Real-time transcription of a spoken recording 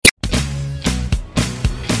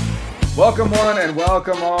Welcome one and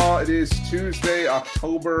welcome all. It is Tuesday,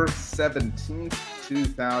 October 17th,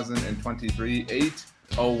 2023,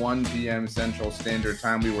 8:01 p.m. Central Standard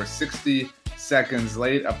Time. We were 60 seconds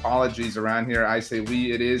late. Apologies around here. I say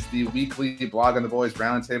we. It is the weekly Blog on the Boys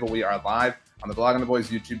Roundtable. We are live on the Blog on the Boys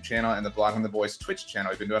YouTube channel and the Blog on the Boys Twitch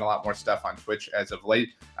channel. We've been doing a lot more stuff on Twitch as of late.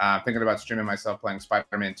 Thinking about streaming myself playing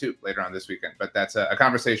Spider-Man 2 later on this weekend, but that's a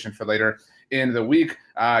conversation for later in the week.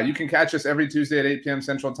 You can catch us every Tuesday at 8 p.m.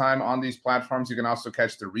 Central Time on these platforms. You can also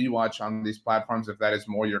catch the rewatch on these platforms if that is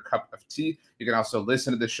more your cup of tea. You can also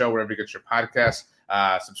listen to the show wherever you get your podcasts.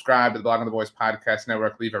 Subscribe to the Blog on the Boys Podcast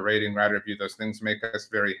Network. Leave a rating, write a review. Those things make us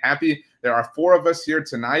very happy. There are 4 of us here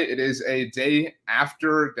tonight. It is a day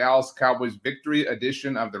after Dallas Cowboys victory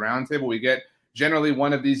edition of the Roundtable. We get generally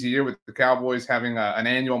one of these a year with the Cowboys having an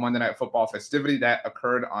annual Monday Night Football festivity that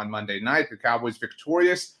occurred on Monday night. The Cowboys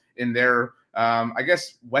victorious in their,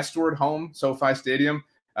 westward home, SoFi Stadium,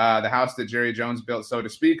 the house that Jerry Jones built, so to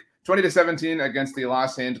speak. 20-17 against the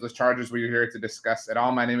Los Angeles Chargers. We're here to discuss it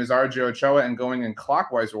all. My name is RJ Ochoa, and going in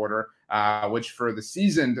clockwise order, which for the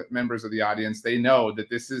seasoned members of the audience, they know that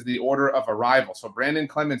this is the order of arrival. So Brandon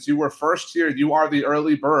Clements, you were first here. You are the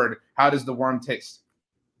early bird. How does the worm taste?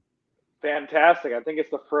 Fantastic. I think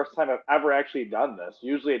it's the first time I've ever actually done this.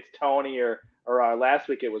 Usually it's Tony or last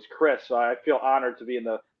week it was Chris. So I feel honored to be in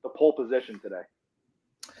the pole position today.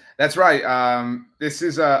 That's right. This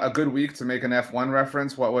is a good week to make an F1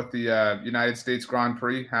 reference. What with the United States Grand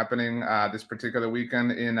Prix happening this particular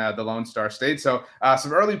weekend in the Lone Star State. So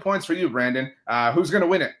some early points for you, Brandon. Who's going to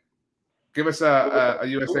win it? Give us a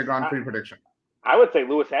USA Grand Prix prediction. I would say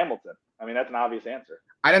Lewis Hamilton. I mean, that's an obvious answer.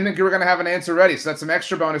 I didn't think you were going to have an answer ready, so that's some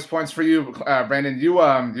extra bonus points for you, Brandon.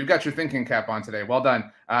 You've got your thinking cap on today. Well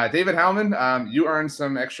done. David Howman, you earned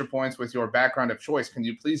some extra points with your background of choice. Can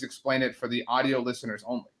you please explain it for the audio listeners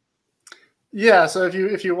only? Yeah, so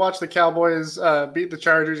if you watch the Cowboys beat the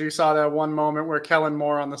Chargers, you saw that one moment where Kellen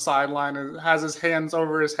Moore on the sideline has his hands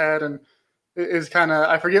over his head and is kind of,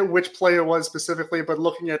 I forget which play it was specifically, but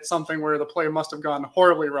looking at something where the play must have gone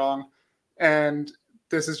horribly wrong. And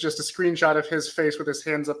this is just a screenshot of his face with his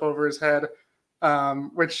hands up over his head,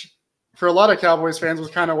 which for a lot of Cowboys fans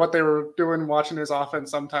was kind of what they were doing watching his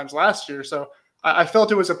offense sometimes last year. So I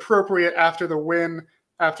felt it was appropriate after the win,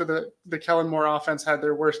 after the Kellen Moore offense had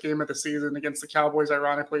their worst game of the season against the Cowboys,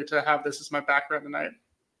 ironically, to have this as my background tonight.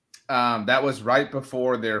 That was right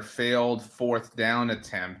before their failed 4th down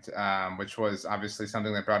attempt, which was obviously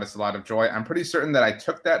something that brought us a lot of joy. I'm pretty certain that I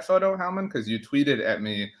took that photo, Howman, because you tweeted at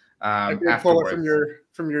me I did pull it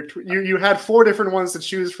from your tweet. You had 4 different ones to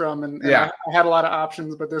choose from, and yeah. I had a lot of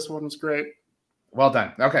options, but this one was great. Well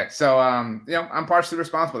done. Okay, so I'm partially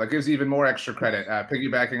responsible. That gives you even more extra credit,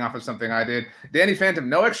 piggybacking off of something I did. Danny Phantom,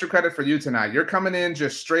 no extra credit for you tonight. You're coming in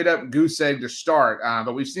just straight up goose egg to start,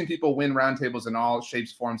 but we've seen people win roundtables in all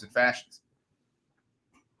shapes, forms, and fashions.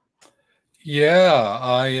 Yeah,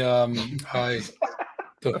 I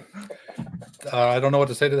don't know what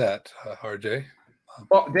to say to that, RJ.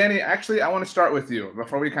 Well, Danny, actually, I want to start with you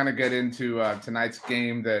before we kind of get into tonight's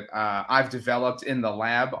game that I've developed in the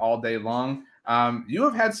lab all day long. You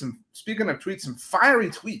have had speaking of tweets, some fiery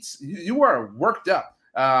tweets. You are worked up.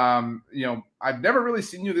 I've never really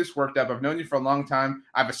seen you this worked up. I've known you for a long time.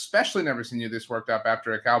 I've especially never seen you this worked up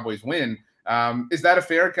after a Cowboys win. Is that a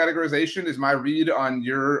fair categorization? Is my read on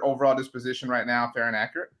your overall disposition right now fair and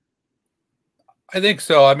accurate? I think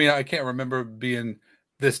so. I mean, I can't remember being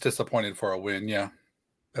this disappointed for a win. Yeah,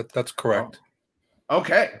 that's correct. Oh.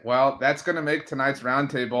 Okay. Well, that's going to make tonight's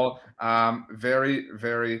roundtable very,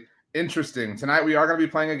 very interesting. Tonight, we are going to be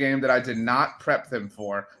playing a game that I did not prep them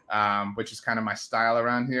for, which is kind of my style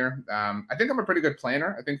around here. I think I'm a pretty good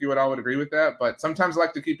planner. I think you all would agree with that. But sometimes I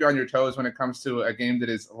like to keep you on your toes when it comes to a game that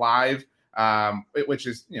is live, which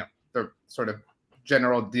is, the sort of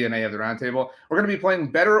general DNA of the roundtable. We're going to be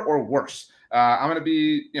playing better or worse. I'm going to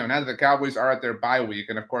be, now that the Cowboys are at their bye week,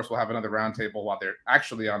 and of course we'll have another roundtable while they're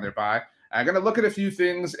actually on their bye. I'm going to look at a few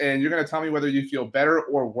things, and you're going to tell me whether you feel better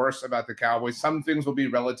or worse about the Cowboys. Some things will be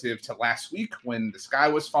relative to last week when the sky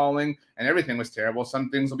was falling and everything was terrible. Some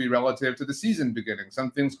things will be relative to the season beginning.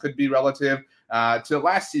 Some things could be relative to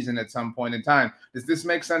last season at some point in time. Does this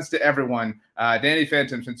make sense to everyone? Danny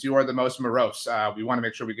Phantom, since you are the most morose, we want to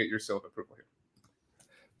make sure we get your seal of approval here.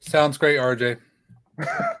 Sounds great, RJ.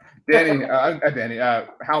 Danny,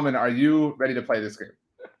 Howman, are you ready to play this game?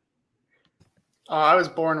 I was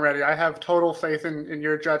born ready. I have total faith in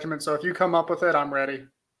your judgment. So if you come up with it, I'm ready.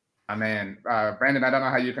 Man, Brandon, I don't know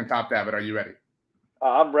how you can top that, but are you ready?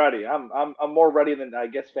 I'm ready. I'm more ready than I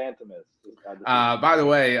guess Phantom is. By the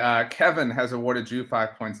way, Kevin has awarded you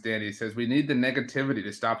 5 points. Danny, he says we need the negativity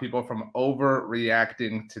to stop people from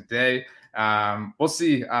overreacting today. We'll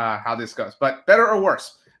see how this goes. But better or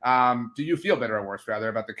worse? Do you feel better or worse, rather,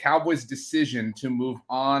 about the Cowboys' decision to move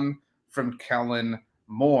on from Kellen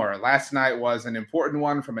Moore? Last night was an important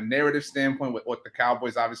one from a narrative standpoint, with what the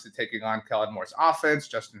Cowboys obviously taking on Kellen Moore's offense.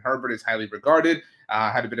 Justin Herbert is highly regarded.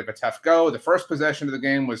 Had a bit of a tough go. The first possession of the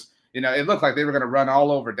game was, it looked like they were going to run all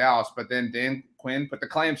over Dallas, but then Dan Quinn put the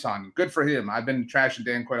clamps on. Good for him. I've been trashing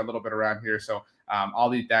Dan Quinn a little bit around here, so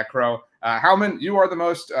I'll eat that crow. Howman, you are the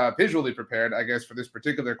most visually prepared, I guess, for this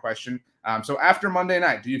particular question. So after Monday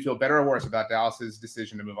night, do you feel better or worse about Dallas's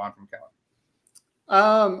decision to move on from Kellen?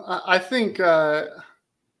 I think,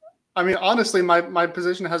 honestly, my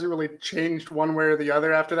position hasn't really changed one way or the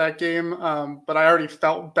other after that game, but I already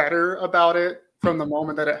felt better about it from the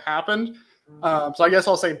moment that it happened. So I guess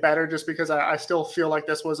I'll say better just because I still feel like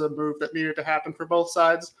this was a move that needed to happen for both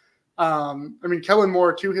sides. Kellen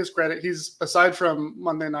Moore, to his credit, he's, aside from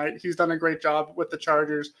Monday night, he's done a great job with the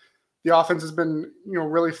Chargers. The offense has been,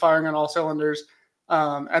 really firing on all cylinders.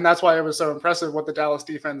 And that's why it was so impressive what the Dallas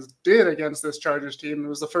defense did against this Chargers team. It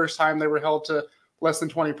was the first time they were held to less than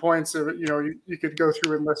 20 points. So, you could go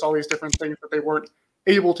through and list all these different things that they weren't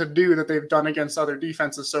able to do that they've done against other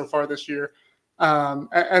defenses so far this year.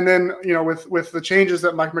 And then, with the changes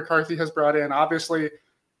that Mike McCarthy has brought in, obviously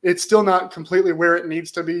it's still not completely where it needs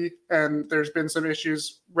to be. And there's been some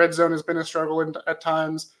issues. Red zone has been a struggle at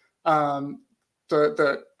times.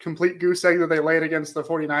 The complete goose egg that they laid against the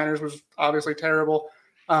 49ers was obviously terrible.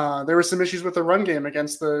 There were some issues with the run game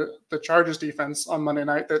against the Chargers defense on Monday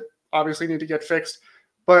night that obviously need to get fixed.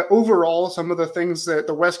 But overall, some of the things that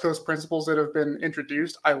the West Coast principles that have been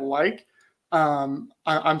introduced, I like.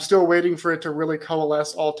 I'm still waiting for it to really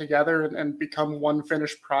coalesce all together and become one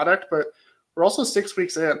finished product, but we're also 6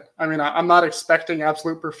 weeks in. I'm not expecting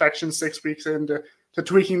absolute perfection 6 weeks into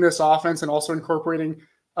tweaking this offense and also incorporating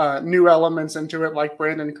new elements into it, like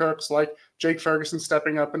Brandon Cooks, like Jake Ferguson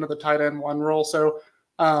stepping up into the tight end one role. So,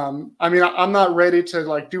 I'm not ready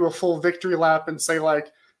to do a full victory lap and say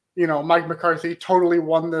Mike McCarthy totally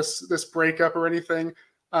won this breakup or anything.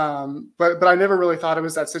 But I never really thought it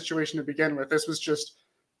was that situation to begin with. This was just,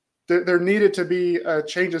 there needed to be a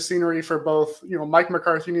change of scenery for both. Mike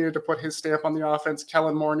McCarthy needed to put his stamp on the offense.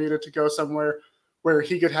 Kellen Moore needed to go somewhere where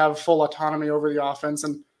he could have full autonomy over the offense.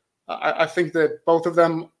 And I think that both of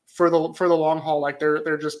them for the long haul,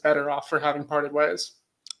 they're just better off for having parted ways.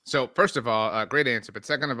 So first of all, great answer. But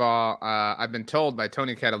second of all, I've been told by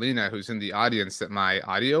Tony Catalina, who's in the audience, that my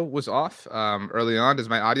audio was off early on. Does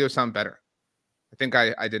my audio sound better? I think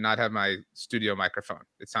I did not have my studio microphone.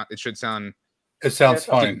 It should sound. It sounds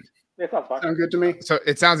fine. It sounds fine. Sound good to me. So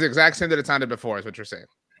it sounds the exact same that it sounded before, is what you're saying.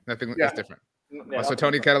 Nothing is different. Yeah, so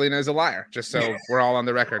Tony Catalina is a liar, just so we're all on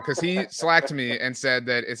the record, because he slacked me and said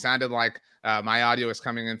that it sounded like my audio is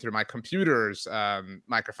coming in through my computer's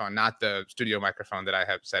microphone, not the studio microphone that I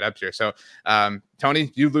have set up here. So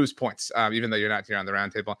Tony, you lose points, even though you're not here on the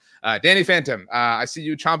roundtable. Danny Phantom, I see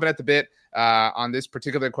you chomping at the bit on this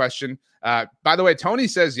particular question. By the way, Tony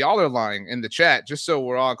says y'all are lying in the chat, just so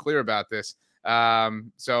we're all clear about this.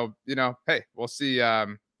 So, hey, we'll see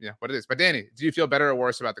what it is. But Danny, do you feel better or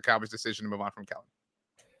worse about the Cowboys' decision to move on from Kellen?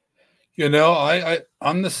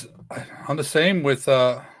 I'm the same with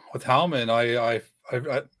Howman.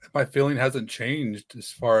 My feeling hasn't changed as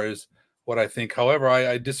far as what I think. However,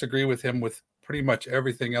 I disagree with him with pretty much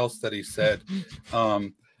everything else that he said.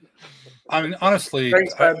 Honestly,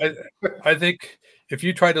 Thanks, I think if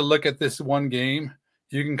you try to look at this one game,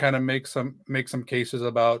 you can kind of make some cases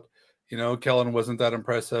about, Kellen wasn't that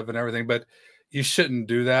impressive and everything, but you shouldn't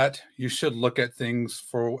do that. You should look at things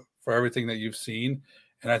for everything that you've seen.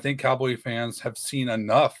 And I think Cowboy fans have seen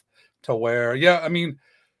enough to where,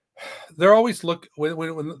 they're always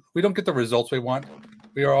when we don't get the results we want,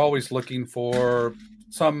 we are always looking for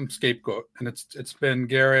some scapegoat. And it's been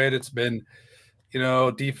Garrett, it's been,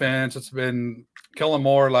 defense, it's been Kellen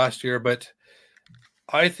Moore last year. But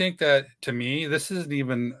I think that, to me, this isn't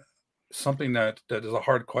even something that is a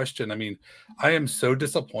hard question. I am so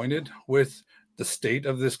disappointed with the state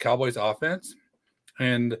of this Cowboys offense.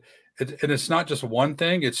 And it's not just one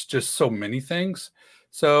thing, it's just so many things.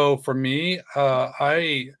 So for me,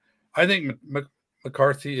 I think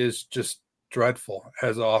McCarthy is just dreadful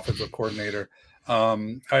as an offensive coordinator.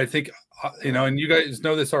 I think, and you guys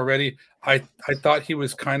know this already, I thought he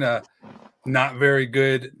was kind of not very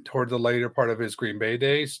good toward the later part of his Green Bay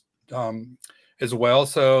days as well.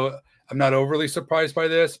 So I'm not overly surprised by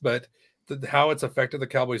this, but how it's affected the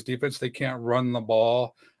Cowboys defense. They can't run the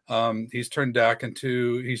ball. He's turned Dak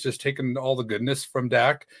he's just taken all the goodness from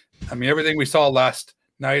Dak. I mean, everything we saw last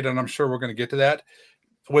night, and I'm sure we're going to get to that,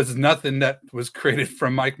 was nothing that was created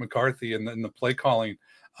from Mike McCarthy and the play calling.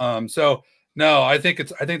 So no, I think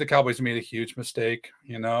the Cowboys made a huge mistake,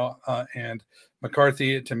 and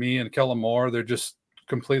McCarthy, to me, and Kellen Moore, they're just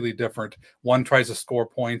completely different. One tries to score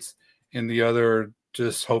points and the other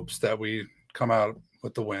just hopes that we come out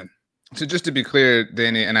with the win. So just to be clear,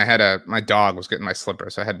 Danny, and I had my dog was getting my slipper,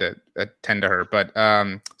 so I had to attend to her. But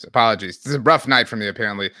so apologies. This is a rough night for me,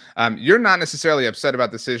 apparently. You're not necessarily upset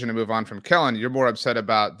about the decision to move on from Kellen. You're more upset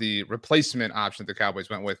about the replacement option the Cowboys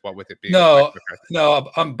went with. What with it being? No,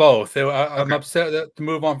 I'm both. I'm upset to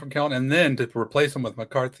move on from Kellen, and then to replace him with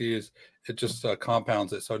McCarthy it just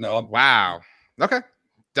compounds it. So no. Wow. Okay.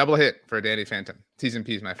 Double hit for Danny Phantom. T's and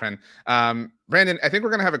P's, my friend. Brandon, I think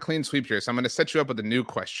we're going to have a clean sweep here. So I'm going to set you up with a new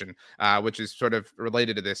question, which is sort of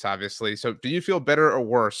related to this, obviously. So do you feel better or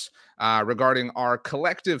worse regarding our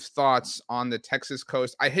collective thoughts on the Texas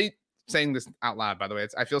coast? I hate saying this out loud, by the way.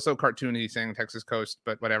 I feel so cartoony saying Texas coast,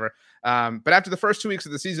 but whatever. But after the first 2 weeks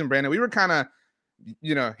of the season, Brandon, we were kind of,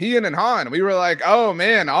 he and Han, we were like, oh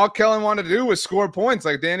man, all Kellen wanted to do was score points.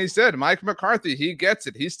 Like Danny said, Mike McCarthy, he gets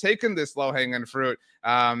it. He's taken this low hanging fruit.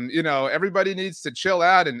 Everybody needs to chill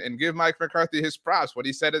out and give Mike McCarthy his props. What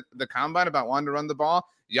he said at the combine about wanting to run the ball,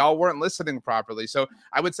 y'all weren't listening properly. So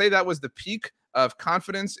I would say that was the peak of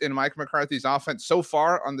confidence in Mike McCarthy's offense so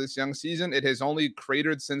far on this young season. It has only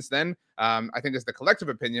cratered since then. I think it's the collective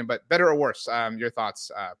opinion, but better or worse? Your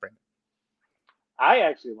thoughts, Brandon? I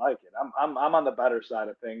actually like it. I'm on the better side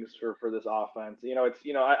of things for this offense.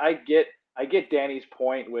 I get Danny's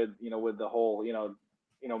point with the whole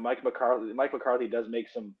Mike McCarthy. Mike McCarthy does make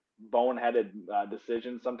some boneheaded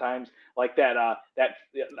decisions sometimes, like that I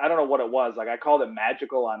don't know what it was. Like I called it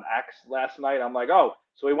magical on X last night. I'm like, oh,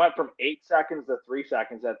 so we went from 8 seconds to 3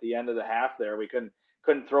 seconds at the end of the half. There, we couldn't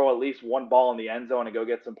throw at least one ball in the end zone and go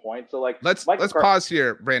get some points. So like, let's pause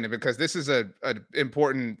here, Brandon, because this is an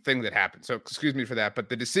important thing that happened. So excuse me for that, but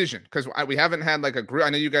the decision, because we haven't had like a group. I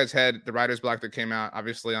know you guys had the writer's block that came out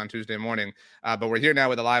obviously on Tuesday morning, but we're here now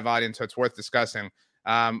with a live audience, so it's worth discussing.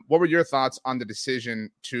 What were your thoughts on the decision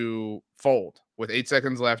to fold with 8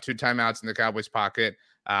 seconds left, 2 timeouts in the Cowboys pocket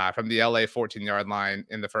from the LA 14-yard line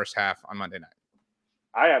in the first half on Monday night?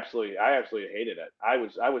 I absolutely hated it. I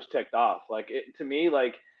was ticked off. Like to me,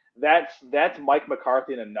 like that's Mike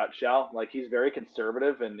McCarthy in a nutshell. Like he's very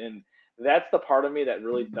conservative, and that's the part of me that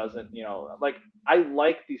really doesn't, like I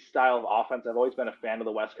like the style of offense. I've always been a fan of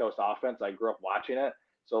the West Coast offense. I grew up watching it,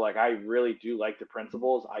 so like I really do like the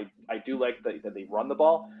principles. I do like that they run the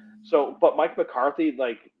ball. So, but Mike McCarthy,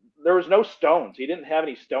 like there was no stones. He didn't have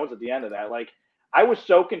any stones at the end of that. Like I was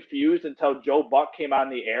so confused until Joe Buck came on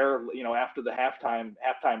the air, after the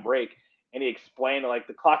halftime break, and he explained like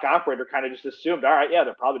the clock operator kind of just assumed, all right, yeah,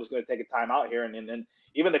 they're probably just going to take a timeout here, and then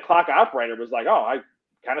even the clock operator was like, oh, I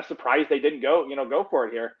kind of surprised they didn't go for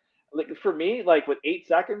it here. Like for me, like with 8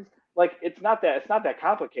 seconds, like it's not that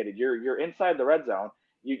complicated. You're inside the red zone.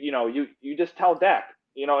 You just tell Dak,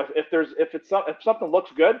 if something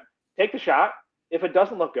looks good, take the shot. If it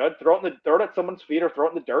doesn't look good, throw it at someone's feet or throw it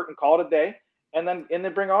in the dirt and call it a day. And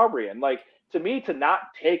then bring Aubrey in. Like to me, to not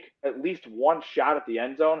take at least one shot at the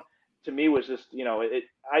end zone, to me was just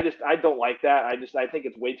I don't like that. I think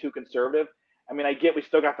it's way too conservative. I mean, I get we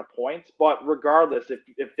still got the points, but regardless,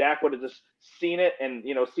 if Dak would have just seen it and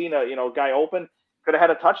seen a guy open, could have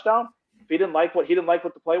had a touchdown. If he didn't like what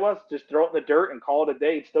the play was, just throw it in the dirt and call it a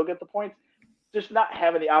day. He'd still get the points. Just not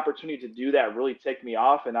having the opportunity to do that really ticked me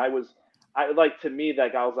off. And I'm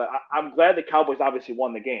glad the Cowboys obviously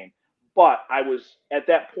won the game. But at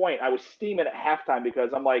that point, I was steaming at halftime because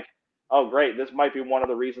I'm like, oh, great, this might be one of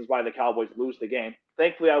the reasons why the Cowboys lose the game.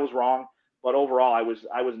 Thankfully, I was wrong, but overall, I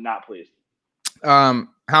was not pleased.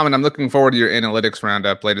 Howman, I'm looking forward to your analytics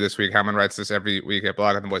roundup later this week. Howman writes this every week at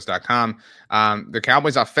blogontheboys.com. The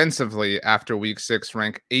Cowboys offensively after week 6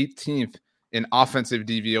 rank 18th in offensive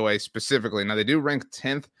DVOA specifically. Now, they do rank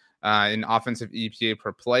 10th in offensive EPA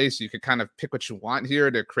per play. So you could kind of pick what you want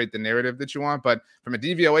here to create the narrative that you want. But from a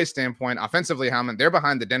DVOA standpoint, offensively, Howman, they're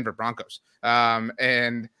behind the Denver Broncos.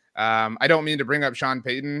 I don't mean to bring up Sean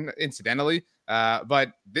Payton incidentally,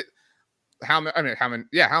 but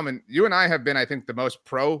Howman, you and I have been, I think, the most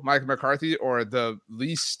pro Mike McCarthy or the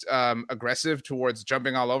least aggressive towards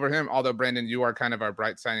jumping all over him. Although, Brandon, you are kind of our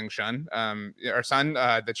bright shining sun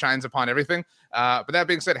that shines upon everything. But that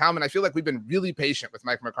being said, Howman, I feel like we've been really patient with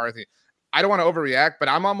Mike McCarthy. I don't want to overreact, but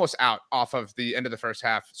I'm almost out off of the end of the first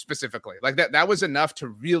half specifically. Like that was enough to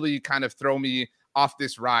really kind of throw me off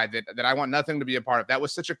this ride that I want nothing to be a part of. That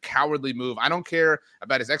was such a cowardly move. I don't care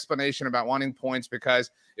about his explanation about wanting points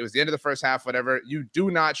because it was the end of the first half, whatever. You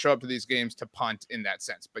do not show up to these games to punt in that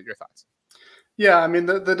sense. But your thoughts? Yeah, I mean,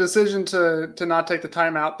 the decision to not take the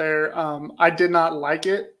time out there, I did not like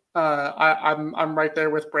it. I'm right there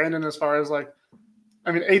with Brandon as far as like,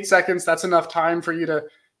 I mean, 8 seconds, that's enough time for you to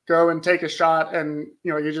go and take a shot. And,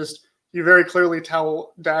 you very clearly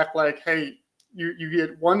tell Dak, like, hey, you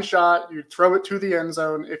get one shot, you throw it to the end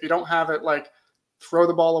zone. If you don't have it, like, throw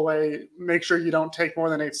the ball away. Make sure you don't take more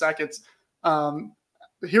than 8 seconds.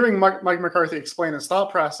 Hearing Mike McCarthy explain his thought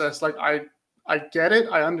process, like, I get it.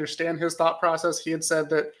 I understand his thought process. He had said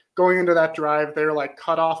that going into that drive, their like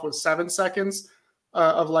cutoff was 7 seconds.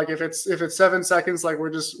 Of like if it's 7 seconds, like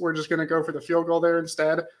we're just going to go for the field goal there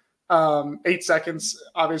instead. 8 seconds,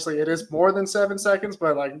 obviously it is more than 7 seconds,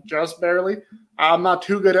 but like just barely. I'm not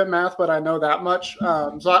too good at math, but I know that much.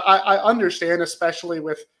 So I understand, especially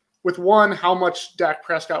with one, how much Dak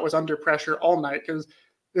Prescott was under pressure all night, because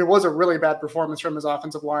it was a really bad performance from his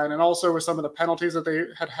offensive line, and also with some of the penalties that they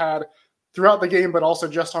had throughout the game, but also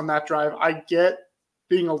just on that drive. I get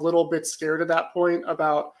being a little bit scared at that point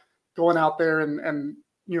about going out there and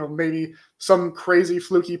maybe some crazy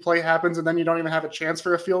fluky play happens and then you don't even have a chance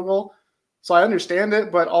for a field goal. So I understand it,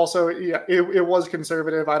 but also, yeah, it was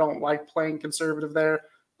conservative. I don't like playing conservative there.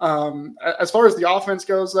 As far as the offense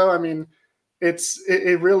goes, though, I mean,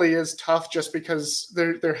 it really is tough just because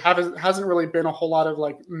there hasn't really been a whole lot of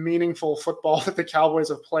like meaningful football that the Cowboys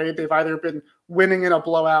have played. They've either been winning in a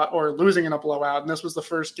blowout or losing in a blowout. And this was the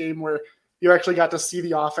first game where you actually got to see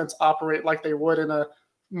the offense operate like they would in a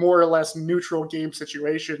more or less neutral game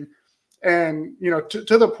situation. And,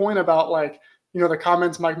 to the point about like, the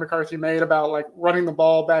comments Mike McCarthy made about like running the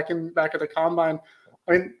ball back at the combine.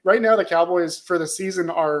 I mean, right now the Cowboys for the season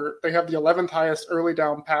they have the 11th highest early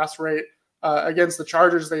down pass rate. Against the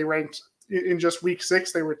Chargers, they ranked in just week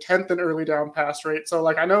 6. They were 10th in early down pass rate. So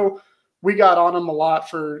like, I know we got on them a lot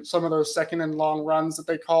for some of those second and long runs that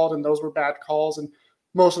they called, and those were bad calls. And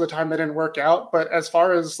most of the time they didn't work out. But as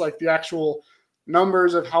far as like the actual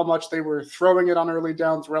numbers of how much they were throwing it on early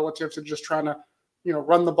downs relative to just trying to,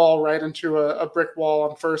 run the ball right into a brick wall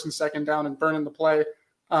on first and second down and burning the play,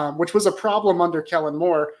 which was a problem under Kellen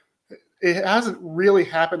Moore. It hasn't really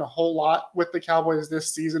happened a whole lot with the Cowboys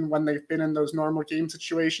this season when they've been in those normal game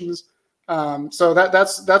situations. So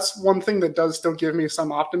that's one thing that does still give me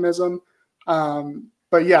some optimism.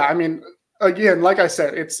 But yeah, I mean, again, like I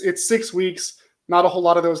said, it's 6 weeks. Not a whole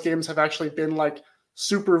lot of those games have actually been like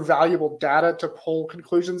super valuable data to pull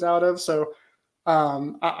conclusions out of. So I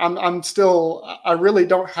really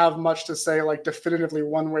don't have much to say like definitively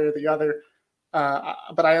one way or the other.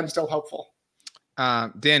 But I am still hopeful.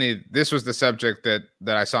 Danny, this was the subject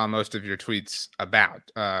that I saw most of your tweets about,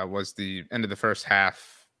 was the end of the first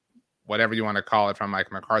half, whatever you want to call it, from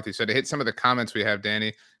Mike McCarthy. So to hit some of the comments we have,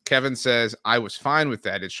 Danny, Kevin says, I was fine with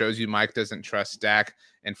that. It shows you Mike doesn't trust Dak,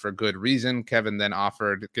 and for good reason. Kevin then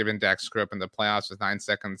offered giving Dak screw up in the playoffs with 9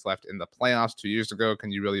 seconds left in the playoffs 2 years ago.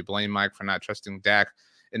 Can you really blame Mike for not trusting Dak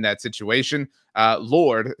in that situation?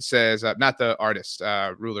 Lord says, not the artist,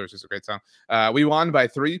 Rulers is a great song. We won by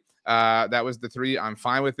 3. That was the 3. I'm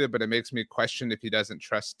fine with it, but it makes me question if he doesn't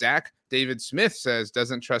trust Dak. David Smith says,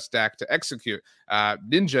 doesn't trust Dak to execute.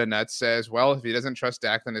 Ninja Nuts says, well, if he doesn't trust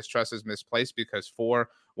Dak, then his trust is misplaced because 4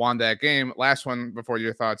 won that game. Last one before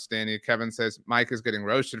your thoughts, Danny. Kevin says, Mike is getting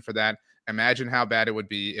roasted for that. Imagine how bad it would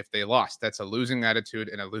be if they lost. That's a losing attitude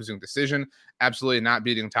and a losing decision. Absolutely not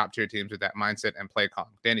beating top tier teams with that mindset and play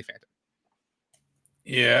calling. Danny Phantom.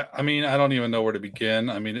 Yeah, I mean, I don't even know where to begin.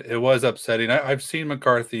 I mean, it was upsetting. I've seen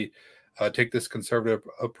McCarthy take this conservative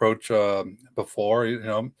approach before,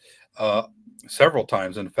 several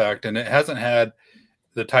times, in fact, and it hasn't had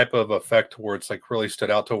the type of effect where it's like really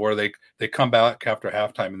stood out to where they come back after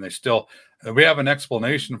halftime and they still we have an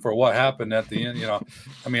explanation for what happened at the end.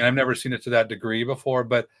 I mean, I've never seen it to that degree before,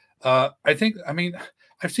 but I've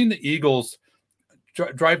seen the Eagles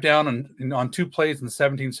drive down and on 2 plays in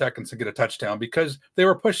 17 seconds and get a touchdown because they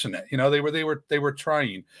were pushing it. They were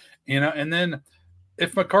trying, and then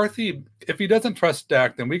if he doesn't trust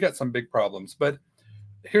Dak, then we got some big problems. But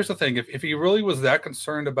here's the thing. If he really was that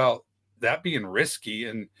concerned about that being risky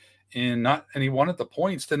and he wanted the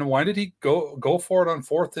points, then why did he go for it on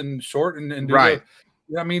 4th and short and do right?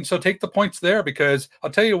 So take the points there, because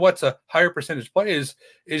I'll tell you what's a higher percentage play is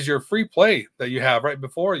your free play that you have right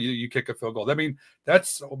before you kick a field goal. I mean,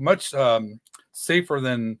 that's much safer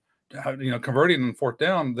than converting on 4th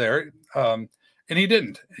down there. And he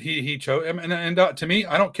didn't. He chose. And to me,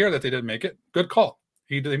 I don't care that they didn't make it. Good call.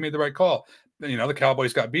 They made the right call. the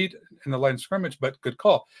Cowboys got beat in the line of scrimmage, but good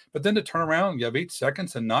call. But then to turn around, you have 8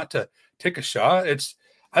 seconds and not to take a shot.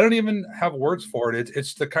 I don't even have words for it.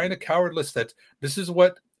 It's the kind of cowardless that this is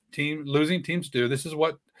what losing teams do. This is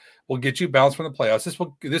what will get you bounced from the playoffs.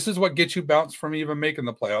 This is what gets you bounced from even making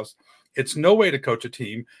the playoffs. It's no way to coach a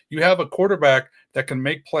team. You have a quarterback that can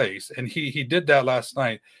make plays, and he did that last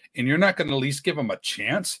night. And you're not going to at least give him a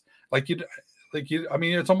chance, I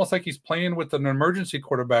mean, it's almost like he's playing with an emergency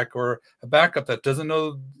quarterback or a backup that doesn't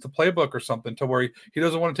know the playbook or something, to where he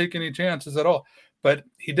doesn't want to take any chances at all. But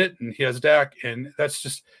he didn't. He has Dak, and there's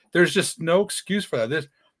just no excuse for that.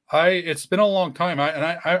 It's been a long time.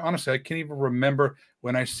 I honestly, I can't even remember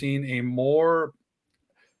when I've seen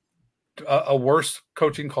a worse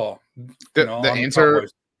coaching call. The answer,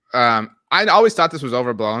 I always thought this was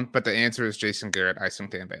overblown, but the answer is Jason Garrett icing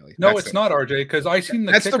Dan Bailey. No, it's not, RJ, because icing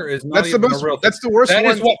the kicker is not even a real thing. That's the worst one.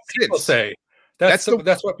 That is what people say. That's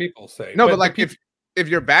what people say. No, but if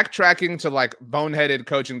you're backtracking to like boneheaded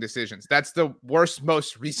coaching decisions, that's the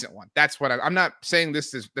most recent one. That's what I'm not saying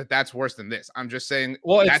that's worse than this. I'm just saying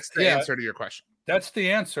that's the answer to your question. That's the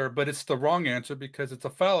answer, but it's the wrong answer because it's a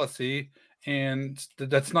fallacy, and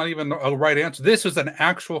that's not even a right answer. This is an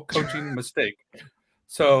actual coaching mistake.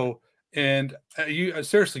 So, and you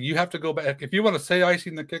seriously, you have to go back. If you want to say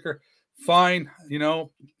icing the kicker, fine. You're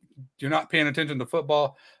not paying attention to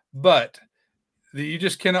football, but you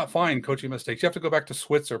just cannot find coaching mistakes. You have to go back to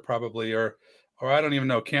Switzer probably, or I don't even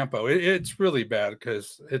know, Campo. It's really bad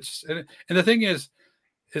because and the thing is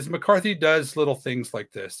McCarthy does little things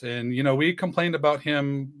like this. And, we complained about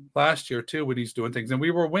him last year too, when he's doing things and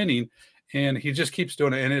we were winning, and he just keeps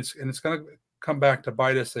doing it. And it's going to come back to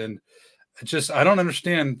bite us. And I don't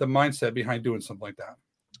understand the mindset behind doing something like that.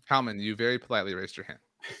 Howman, you very politely raised your hand.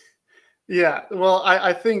 Yeah. Well,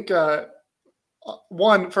 I think,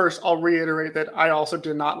 first, I'll reiterate that I also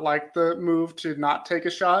did not like the move to not take a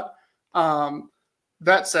shot.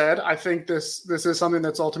 That said, I think this is something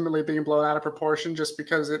that's ultimately being blown out of proportion just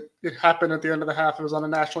because it happened at the end of the half. It was on a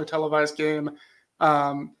nationally televised game.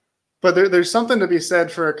 But there's something to be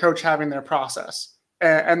said for a coach having their process.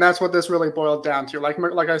 And that's what this really boiled down to. Like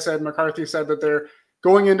I said, McCarthy said that they're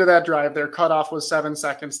going into that drive, their cutoff was 7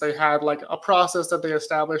 seconds. They had like a process that they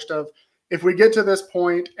established of, if we get to this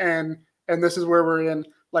point and this is where we're in,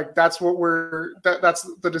 like that's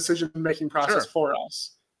the decision-making process for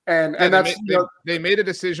us. And that's they made a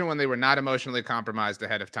decision when they were not emotionally compromised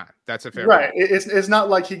ahead of time. That's a fair right. point. It's not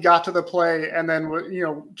like he got to the play and then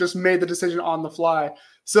just made the decision on the fly.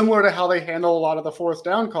 Similar to how they handle a lot of the fourth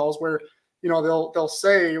down calls, where they'll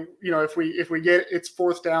say if we get it's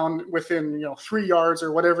fourth down within 3 yards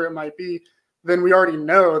or whatever it might be, then we already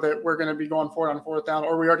know that we're going to be going for it on fourth down,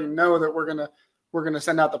 or we already know that we're going to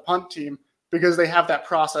send out the punt team because they have that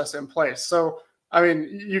process in place. So I mean,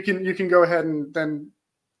 you can go ahead and then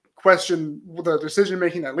question the decision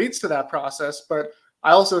making that leads to that process, but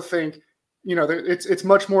I also think it's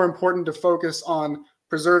much more important to focus on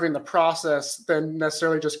preserving the process than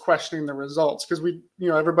necessarily just questioning the results, because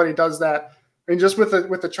everybody does that. And just with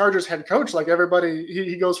the Chargers head coach, like everybody,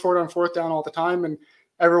 he goes for it on fourth down all the time, and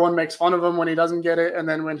everyone makes fun of him when he doesn't get it, and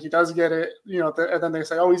then when he does get it, and then they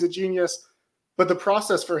say, oh, he's a genius. But the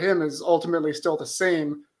process for him is ultimately still the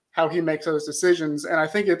same, how he makes those decisions. And I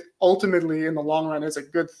think it ultimately in the long run is a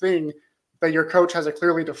good thing that your coach has a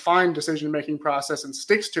clearly defined decision-making process and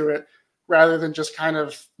sticks to it, rather than just kind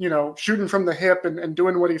of, shooting from the hip and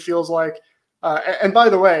doing what he feels like. And by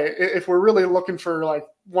the way, if we're really looking for like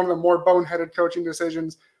one of the more boneheaded coaching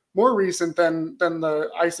decisions, more recent than the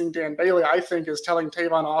icing Dan Bailey, I think, is telling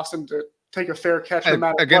Tavon Austin to take a fair catch no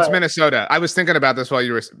matter against what. Minnesota. I was thinking about this while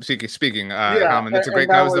you were speaking. That's a great.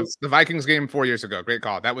 That was the Vikings game 4 years ago. Great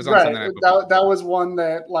call. That was on Sunday night before. That was one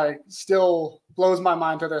that like still blows my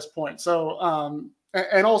mind to this point. So,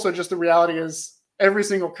 and also just the reality is every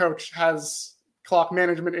single coach has clock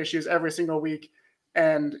management issues every single week,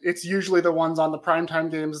 and it's usually the ones on the primetime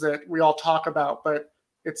games that we all talk about. But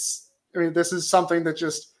this is something that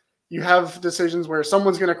just, you have decisions where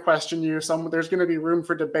someone's going to question you. There's going to be room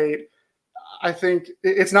for debate. I think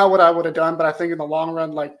it's not what I would have done, but I think in the long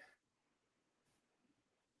run, like.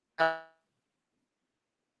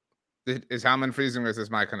 Is Howman freezing, or is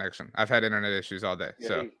this my connection? I've had internet issues all day. Yeah,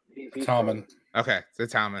 so it's Howman. Okay,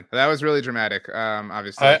 it's Howman. That was really dramatic.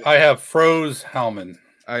 Obviously, I have froze Howman.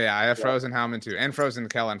 Oh yeah, I have frozen Howman too, and frozen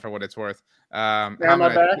Kellen for what it's worth. Am I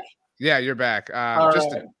back? Yeah, you're back.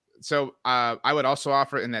 So I would also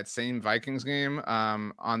offer in that same Vikings game,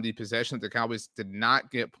 on the possession that the Cowboys did not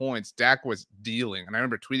get points, Dak was dealing. And I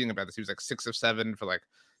remember tweeting about this. He was like 6 of 7 for like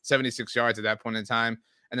 76 yards at that point in time.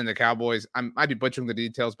 And then the Cowboys, I might be butchering the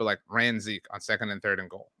details, but like ran Zeke on 2nd and 3rd and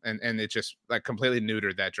goal. And it just like completely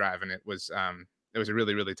neutered that drive. And it was a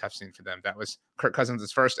really, really tough scene for them. That was Kirk Cousins'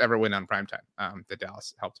 first ever win on primetime that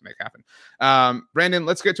Dallas helped make happen. Brandon,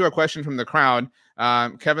 let's get to a question from the crowd.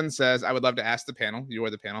 Kevin says, I would love to ask the panel, you are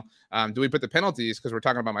the panel, do we put the penalties, because we're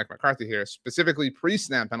talking about Mike McCarthy here, specifically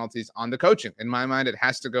pre-snap penalties on the coaching? In my mind, it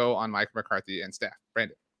has to go on Mike McCarthy and staff.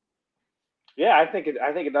 Brandon. Yeah, I think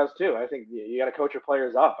it does too. I think you got to coach your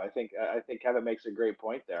players up. I think Kevin makes a great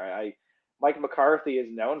point there. Mike McCarthy is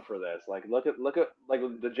known for this. Like, look at like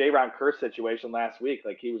the J-Ron Curse situation last week.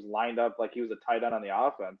 Like, he was lined up like he was a tight end on the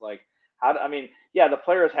offense. Like, the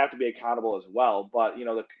players have to be accountable as well. But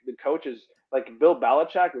the coaches, like Bill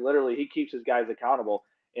Belichick, literally he keeps his guys accountable.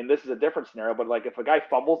 And this is a different scenario. But like, if a guy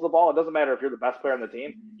fumbles the ball, it doesn't matter if you're the best player on the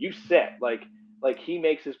team. You sit. Like he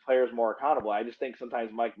makes his players more accountable. I just think sometimes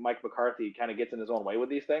Mike McCarthy kind of gets in his own way with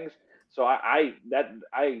these things. So I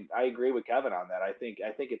agree with Kevin on that. I think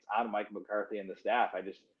it's on Mike McCarthy and the staff.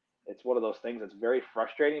 It's one of those things that's very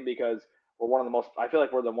frustrating because I feel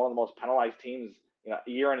like we're one of the most penalized teams,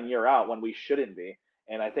 year in and year out when we shouldn't be.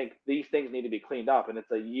 And I think these things need to be cleaned up. And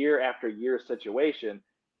it's a year after year situation,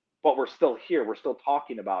 but we're still here. We're still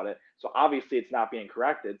talking about it. So obviously it's not being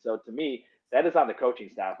corrected. So to me, that is on the coaching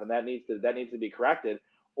staff, and that needs to be corrected.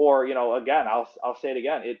 Or, again, I'll say it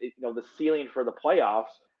again. The ceiling for the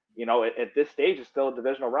playoffs, at this stage is still a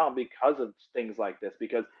divisional round because of things like this.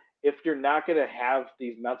 Because if you're not going to have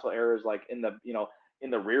these mental errors like in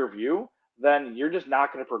the rear view, then you're just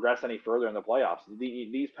not going to progress any further in the playoffs.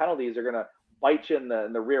 These penalties are going to bite you in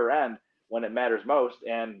the rear end when it matters most,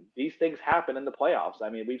 and these things happen in the playoffs. I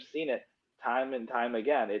mean, we've seen it time and time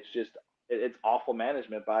again. It's awful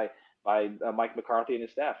management by Mike McCarthy and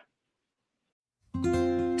his staff.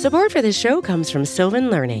 Support for this show comes from Sylvan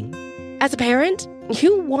Learning. As a parent,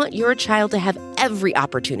 you want your child to have every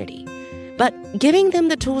opportunity, but giving them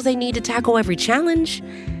the tools they need to tackle every challenge,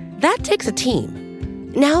 that takes a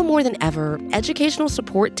team. Now more than ever, educational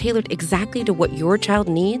support tailored exactly to what your child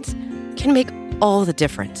needs can make all the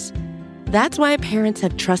difference. That's why parents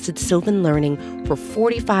have trusted Sylvan Learning for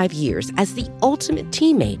 45 years as the ultimate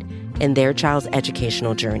teammate in their child's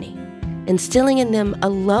educational journey, instilling in them a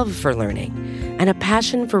love for learning and a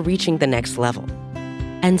passion for reaching the next level.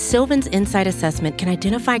 And Sylvan's Insight Assessment can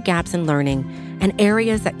identify gaps in learning and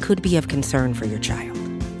areas that could be of concern for your child.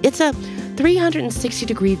 It's a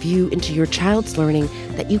 360-degree view into your child's learning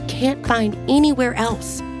that you can't find anywhere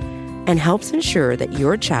else, and helps ensure that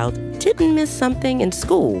your child didn't miss something in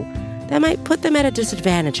school that might put them at a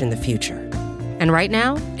disadvantage in the future. And right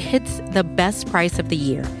now, it's the best price of the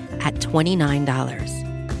year at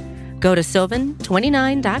 $29. Go to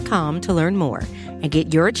sylvan29.com to learn more and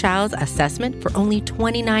get your child's assessment for only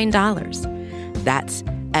 $29. That's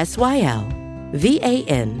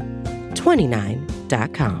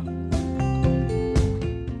SYLVAN29.com.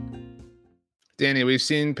 Danny, we've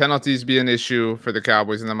seen penalties be an issue for the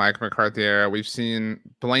Cowboys in the Mike McCarthy era. We've seen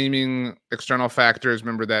blaming external factors.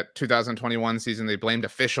 Remember that 2021 season, they blamed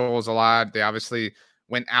officials a lot. They obviously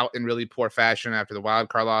went out in really poor fashion after the wild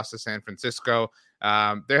card loss to San Francisco.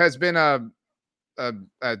 There has been a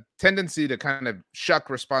tendency to kind of shuck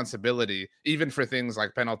responsibility, even for things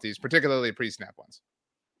like penalties, particularly pre-snap ones.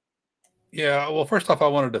 Yeah, well, first off, I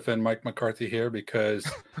want to defend Mike McCarthy here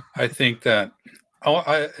because I think that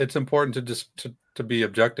it's important to just to be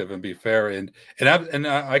objective and be fair, and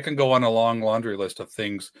I can go on a long laundry list of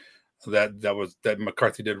things that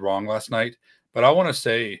McCarthy did wrong last night. But I want to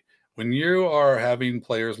say, when you are having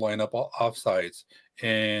players line up offsides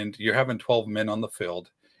and you're having 12 men on the field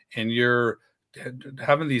and you're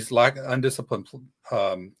having these undisciplined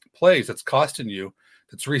plays that's costing you,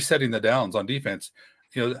 that's resetting the downs on defense,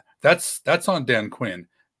 that's on Dan Quinn.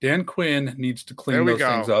 Dan Quinn needs to clean those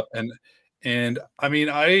things up. And I mean,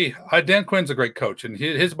 Dan Quinn's a great coach, and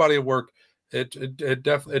his body of work, it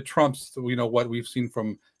definitely trumps, what we've seen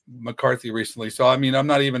from McCarthy recently. So, I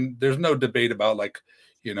mean, there's no debate about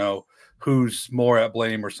who's more at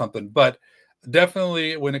blame or something, but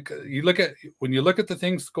definitely when you look at the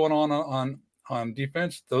things going on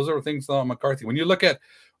defense, those are things on McCarthy. When you look at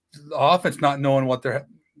the offense not knowing what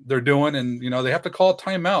they're doing, and they have to call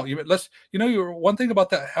timeout. One thing about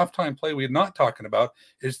that halftime play we're not talking about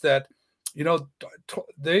is that the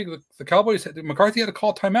Cowboys, McCarthy had to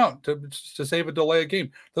call timeout to save a delay of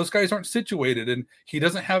game. Those guys aren't situated, and he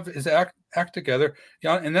doesn't have his act together.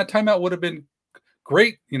 And that timeout would have been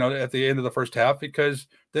great, at the end of the first half, because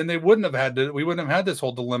then we wouldn't have had this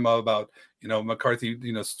whole dilemma about, McCarthy,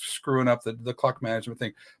 screwing up the clock management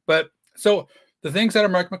thing. But so the things that are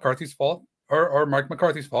Mike McCarthy's fault are Mike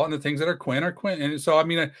McCarthy's fault, and the things that are Quinn are Quinn. And so, I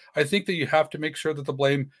mean, I think that you have to make sure that the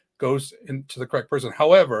blame goes into the correct person.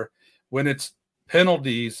 However, when it's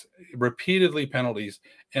penalties, repeatedly penalties,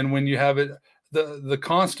 and when you have it, the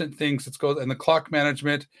constant things that goes, and the clock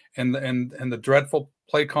management, and the dreadful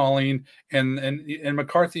play calling, and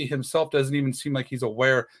McCarthy himself doesn't even seem like he's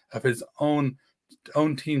aware of his own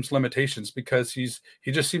team's limitations, because he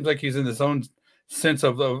just seems like he's in his own sense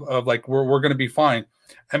of like we're going to be fine.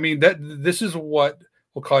 I mean, this is what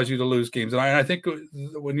will cause you to lose games. And I think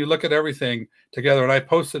when you look at everything together, and I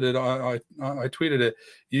posted it, I tweeted it,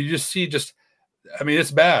 you just see I mean, it's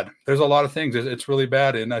bad. There's a lot of things. It's really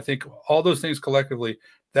bad. And I think all those things collectively,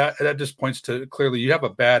 that just points to clearly you have a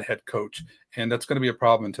bad head coach, and that's going to be a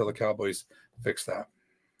problem until the Cowboys fix that.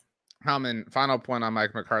 Howman, final point on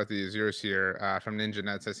Mike McCarthy is yours here from Ninja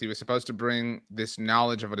Net. Says he was supposed to bring this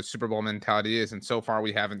knowledge of what a Super Bowl mentality is, and so far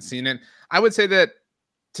we haven't seen it. I would say that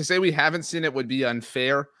to say we haven't seen it would be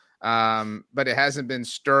unfair, but it hasn't been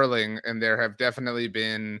sterling, and there have definitely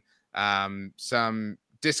been some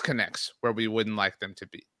disconnects where we wouldn't like them to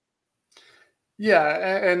be.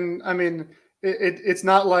 Yeah, and I mean, it's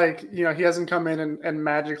not like, you know, he hasn't come in and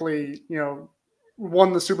magically, you know,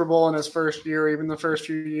 won the Super Bowl in his first year, even the first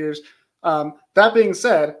few years. That being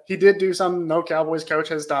said, he did do something no Cowboys coach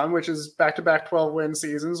has done, which is back-to-back 12-win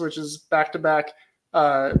seasons, which is back-to-back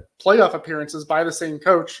playoff appearances by the same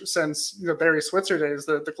coach since the Barry Switzer days,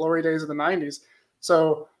 the glory days of the 90s.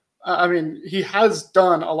 So, I mean, he has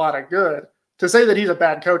done a lot of good. To say that he's a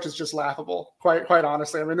bad coach is just laughable, quite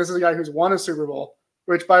honestly. I mean, this is a guy who's won a Super Bowl,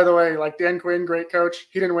 which, by the way, like Dan Quinn, great coach.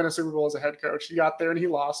 He didn't win a Super Bowl as a head coach. He got there and he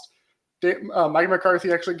lost. Mike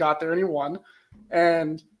McCarthy actually got there and he won.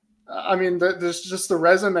 And I mean, there's just the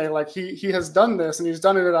resume. Like he has done this, and he's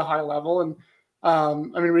done it at a high level. And I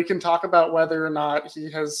mean, we can talk about whether or not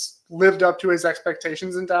he has lived up to his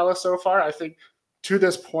expectations in Dallas so far. I think to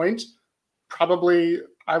this point, probably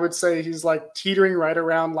I would say he's like teetering right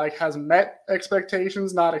around, like has met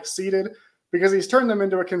expectations, not exceeded, because he's turned them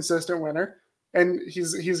into a consistent winner, and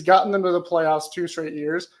he's gotten them to the playoffs 2 straight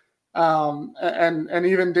years. And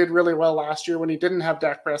even did really well last year when he didn't have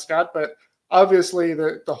Dak Prescott. But obviously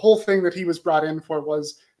the whole thing that he was brought in for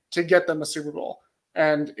was to get them a Super Bowl.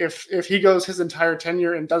 And if he goes his entire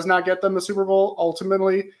tenure and does not get them a Super Bowl,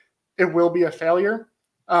 ultimately it will be a failure.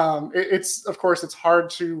 It's of course it's hard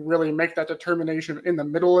to really make that determination in the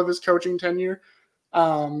middle of his coaching tenure.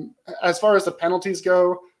 As far as the penalties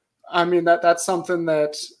go, I mean that's something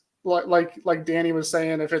that like Danny was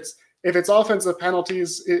saying, if it's offensive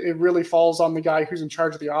penalties, it really falls on the guy who's in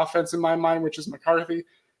charge of the offense in my mind, which is McCarthy.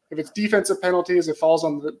 If it's defensive penalties, it falls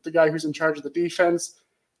on the guy who's in charge of the defense.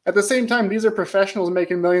 At the same time, these are professionals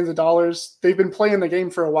making millions of dollars. They've been playing the game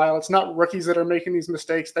for a while. It's not rookies that are making these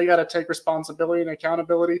mistakes. They got to take responsibility and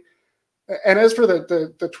accountability. And as for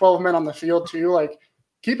the 12 men on the field too, like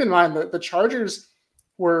keep in mind that the Chargers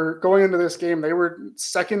were going into this game, they were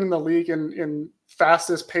second in the league in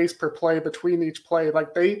fastest pace per play between each play.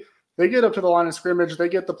 Like they get up to the line of scrimmage, they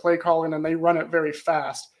get the play call in, and they run it very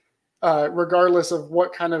fast, regardless of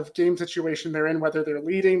what kind of game situation they're in, whether they're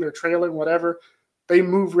leading, they're trailing, whatever. They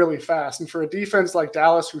move really fast. And for a defense like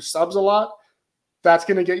Dallas who subs a lot, that's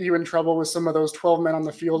going to get you in trouble with some of those 12 men on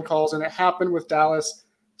the field calls. And it happened with Dallas.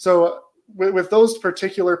 So with those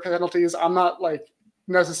particular penalties, I'm not like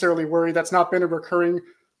necessarily worried. That's not been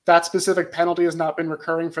that specific penalty has not been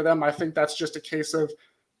recurring for them. I think that's just a case of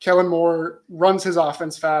Kellen Moore runs his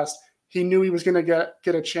offense fast. He knew he was going to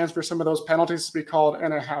get a chance for some of those penalties to be called,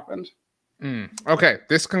 and it happened. Okay,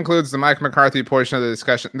 this concludes the Mike McCarthy portion of the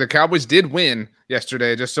discussion. The Cowboys did win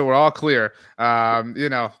yesterday, just so we're all clear.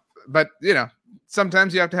 But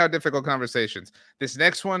sometimes you have to have difficult conversations. This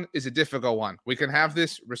next one is a difficult one. We can have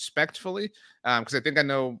this respectfully, because I think I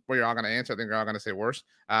know where you're all going to answer. I think you're all going to say worse.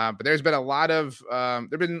 But there's been a lot of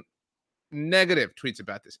there've been negative tweets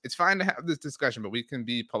about this. It's fine to have this discussion, but we can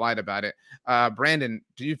be polite about it. Brandon,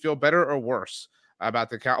 do you feel better or worse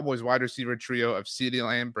about the Cowboys wide receiver trio of CeeDee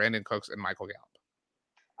Lamb, Brandon Cooks, and Michael Gallup?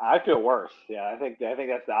 I feel worse. Yeah, I think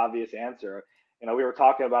that's the obvious answer. We were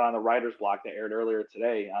talking about on the writer's block that aired earlier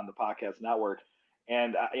today on the podcast network,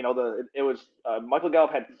 and it was Michael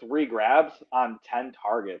Gallup had 3 grabs on 10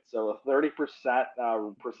 targets, so a 30%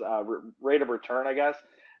 rate of return, I guess.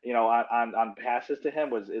 On passes to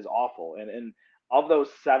him is awful, and of those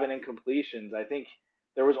 7 incompletions, I think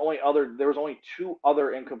there was only 2 other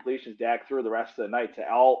incompletions Dak threw the rest of the night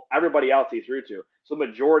to everybody else he threw to. So the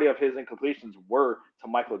majority of his incompletions were to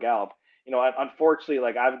Michael Gallup. Unfortunately,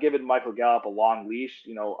 like I've given Michael Gallup a long leash,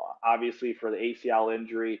 obviously for the ACL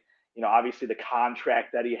injury, obviously the contract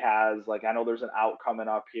that he has, like I know there's an out coming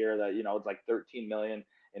up here that, it's like $13 million.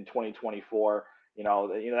 in 2024.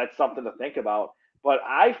 That's something to think about. But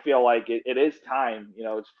I feel like it is time,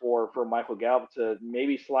 it's for Michael Gallup to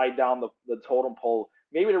maybe slide down the totem pole,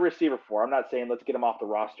 maybe to receiver 4. I'm not saying let's get him off the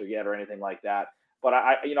roster yet or anything like that. But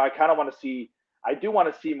I kind of want to see. I do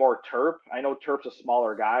want to see more Turp. I know Turp's a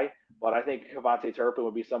smaller guy, but I think Cavante Turpin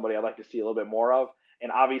would be somebody I'd like to see a little bit more of.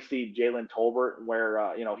 And obviously Jalen Tolbert, where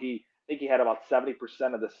I think he had about 70%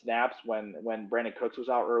 of the snaps when Brandon Cooks was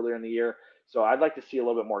out earlier in the year. So I'd like to see a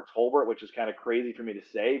little bit more Tolbert, which is kind of crazy for me to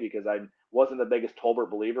say because I wasn't the biggest Tolbert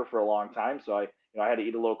believer for a long time. So I had to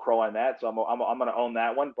eat a little crow on that. So I'm going to own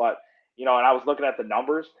that one. But and I was looking at the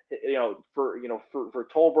numbers. For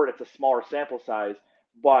Tolbert, it's a smaller sample size.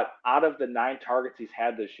 But out of the 9 targets he's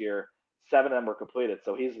had this year, 7 of them were completed.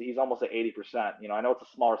 So he's almost at 80%. I know it's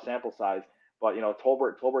a smaller sample size, but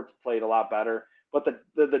Tolbert played a lot better. But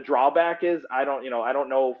the drawback is I don't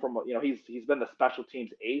know from he's been the special teams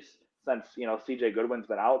ace since CJ Goodwin's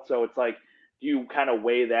been out. So it's like, do you kind of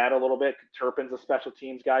weigh that a little bit? Turpin's a special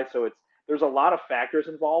teams guy, so there's a lot of factors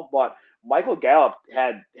involved. But Michael Gallup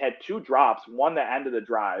had 2 drops, one that ended the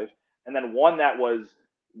drive, and then one that was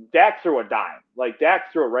Dak threw a dime. Like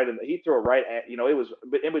Dak threw it right he threw it right at, it was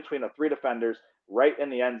in between the 3 defenders, right in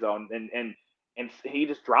the end zone, and he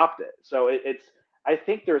just dropped it. So I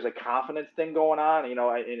think there's a confidence thing going on.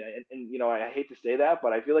 I hate to say that,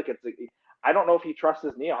 but I feel like I don't know if he trusts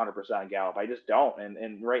his knee 100% Gallup. I just don't.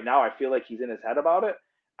 And right now I feel like he's in his head about it.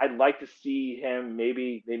 I'd like to see him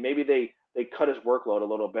maybe they cut his workload a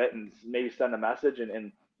little bit and maybe send a message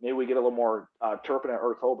and maybe we get a little more Turpin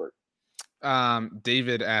or Tolbert.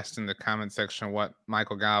 David asked in the comment section what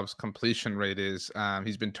Michael Gallup's completion rate is.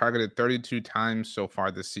 He's been targeted 32 times so far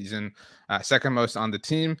this season, second most on the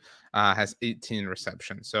team, has 18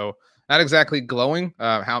 receptions. So not exactly glowing.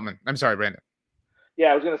 Howman, I'm sorry, Brandon.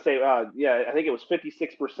 Yeah, I was going to say, I think it was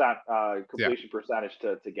 56% completion percentage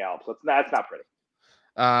to Gallup. So it's not pretty.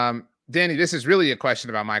 Danny, this is really a question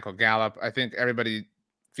about Michael Gallup. I think everybody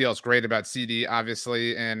feels great about CD,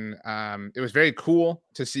 obviously. And it was very cool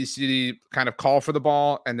to see CD kind of call for the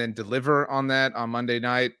ball and then deliver on that on Monday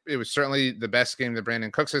night. It was certainly the best game that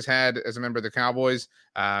Brandon Cooks has had as a member of the Cowboys.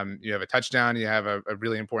 You have a touchdown. You have a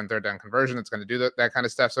really important third down conversion that's going to do that kind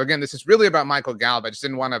of stuff. So, again, this is really about Michael Gallup. I just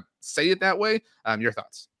didn't want to say it that way. Your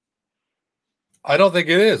thoughts? I don't think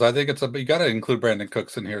it is. I think you got to include Brandon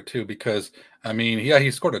Cooks in here, too, because,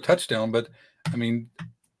 he scored a touchdown, but,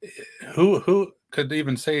 who could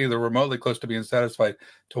even say they're remotely close to being satisfied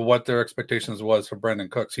to what their expectations was for Brandon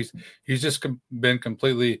Cooks. He's just been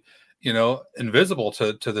completely, invisible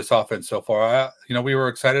to this offense so far. We were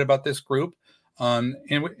excited about this group, and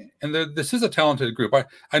this is a talented group.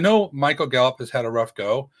 I know Michael Gallup has had a rough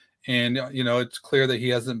go, and it's clear that he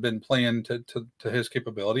hasn't been playing to his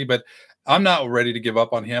capability, but I'm not ready to give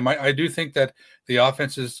up on him. I do think that the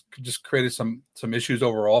offense has just created some issues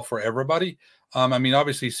overall for everybody.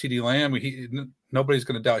 Obviously CeeDee Lamb, nobody's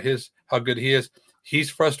going to doubt how good he is.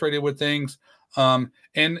 He's frustrated with things.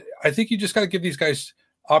 And I think you just got to give these guys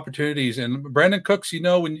opportunities. And Brandon Cooks,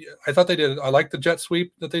 I thought I like the jet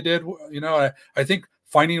sweep that they did. I think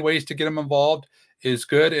finding ways to get him involved is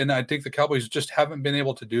good. And I think the Cowboys just haven't been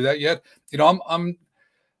able to do that yet.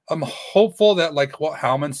 I'm hopeful that, like what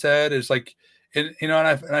Howman said, is like, and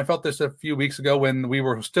I felt this a few weeks ago when we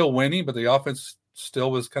were still winning, but the offense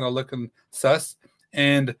still was kind of looking sus.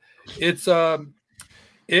 And it's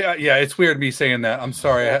it's weird me saying that. I'm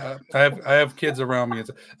sorry. I have kids around me.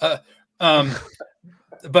 But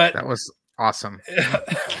that was awesome. Yeah,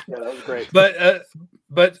 that was great.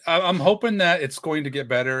 But I'm hoping that it's going to get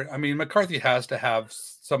better. McCarthy has to have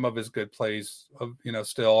some of his good plays,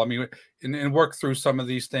 still. And work through some of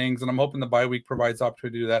these things. And I'm hoping the bye week provides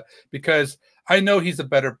opportunity to do that, because I know he's a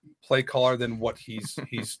better play caller than what he's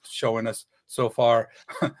showing us so far.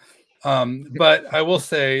 But I will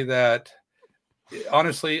say that,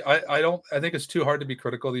 honestly, I think it's too hard to be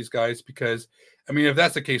critical of these guys, because if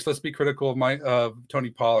that's the case, let's be critical of Tony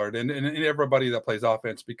Pollard and everybody that plays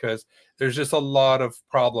offense, because there's just a lot of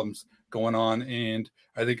problems going on, and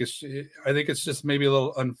I think it's just maybe a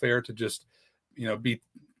little unfair to just be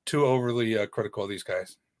too overly critical of these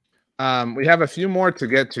guys. We have a few more to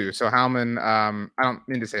get to, so Howman, I don't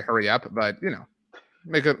mean to say hurry up, but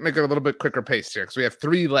make it a little bit quicker pace here, because we have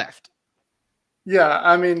 3 left.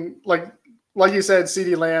 Yeah, like you said,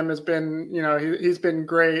 CeeDee Lamb has been, he's been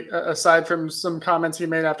great, aside from some comments he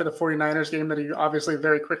made after the 49ers game that he obviously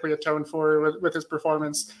very quickly atoned for with his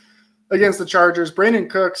performance against the Chargers. Brandon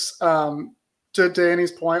Cooks, to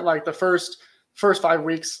Danny's point, like the first 5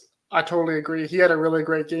 weeks, I totally agree. He had a really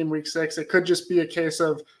great game week 6. It could just be a case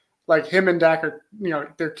of like him and Dak are,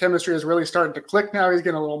 their chemistry is really starting to click now. He's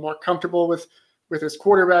getting a little more comfortable with with his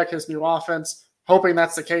quarterback, his new offense, hoping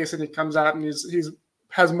that's the case, and he comes out and he's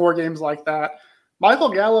has more games like that. Michael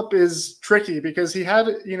Gallup is tricky because he had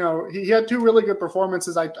 2 really good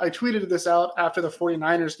performances. I tweeted this out after the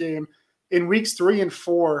 49ers game. In weeks 3 and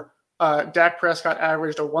 4, Dak Prescott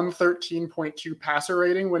averaged a 113.2 passer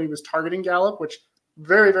rating when he was targeting Gallup, which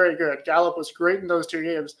very, very good. Gallup was great in those 2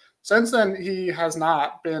 games. Since then, he has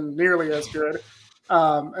not been nearly as good.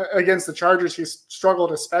 Against the Chargers, he's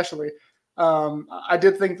struggled especially. I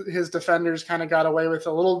did think his defenders kind of got away with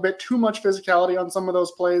a little bit too much physicality on some of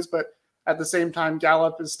those plays, but at the same time,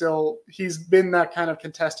 Gallup is he's been that kind of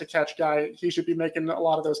contested catch guy. He should be making a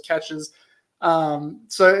lot of those catches.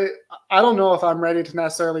 So I don't know if I'm ready to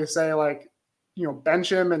necessarily say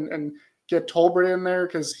bench him and get Tolbert in there,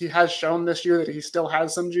 because he has shown this year that he still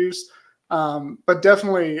has some juice. But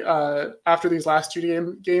definitely after these last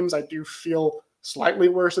 2 games, I do feel slightly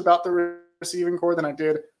worse about the receiving core than I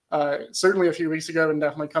did certainly a few weeks ago, and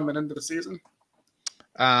definitely coming into the season.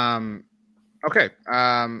 Okay.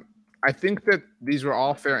 I think that these were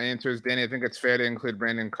all fair answers, Danny. I think it's fair to include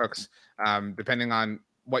Brandon Cooks, depending on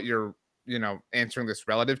what you're answering this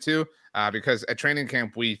relative to, because at training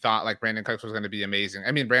camp, we thought Brandon Cooks was going to be amazing.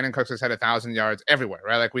 I mean, Brandon Cooks has had 1,000 yards everywhere,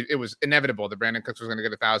 right? It was inevitable that Brandon Cooks was going to get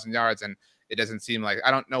 1,000 yards, and it doesn't seem like, I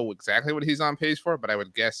don't know exactly what he's on pace for, but I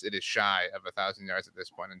would guess it is shy of 1,000 yards at this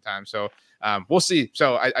point in time. So we'll see.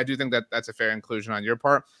 So I do think that that's a fair inclusion on your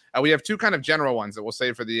part. We have 2 kind of general ones that we'll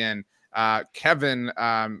save for the end. Kevin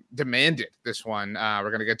demanded this one. We're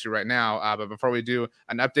going to get to right now. But before we do,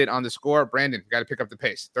 an update on the score. Brandon, you got to pick up the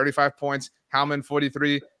pace. 35 points. Howman,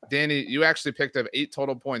 43. Danny, you actually picked up 8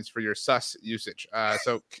 total points for your sus usage.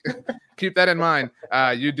 So keep that in mind.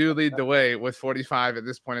 You do lead the way with 45 at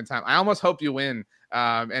this point in time. I almost hope you win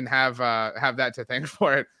and have that to thank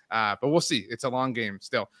for it. But we'll see. It's a long game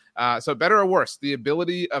still. So better or worse, the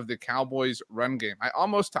ability of the Cowboys run game. I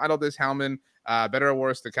almost titled this, Howman, better or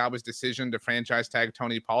worse, the Cowboys' decision to franchise tag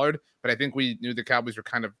Tony Pollard. But I think we knew the Cowboys were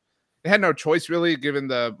they had no choice really, given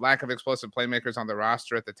the lack of explosive playmakers on the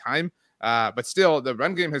roster at the time. But still, the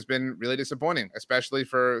run game has been really disappointing, especially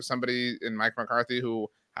for somebody in Mike McCarthy who,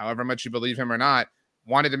 however much you believe him or not,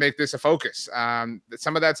 wanted to make this a focus.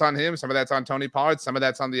 Some of that's on him. Some of that's on Tony Pollard. Some of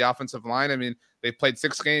that's on the offensive line. I mean, they've played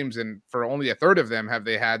 6 games, and for only a third of them have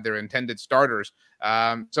they had their intended starters.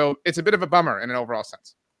 So it's a bit of a bummer in an overall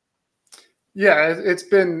sense. Yeah,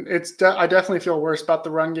 I definitely feel worse about the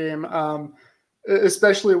run game,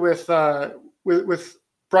 especially with Brian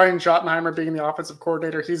Schottenheimer being the offensive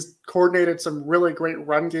coordinator. He's coordinated some really great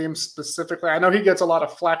run games specifically. I know he gets a lot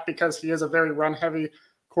of flack because he is a very run-heavy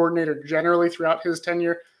coordinator generally throughout his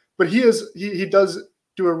tenure, but he does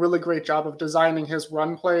do a really great job of designing his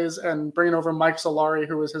run plays and bringing over Mike Solari,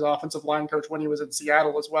 who was his offensive line coach when he was in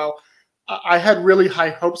Seattle as well. I had really high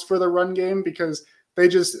hopes for the run game because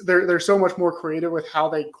they're so much more creative with how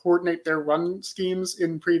they coordinate their run schemes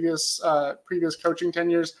in previous coaching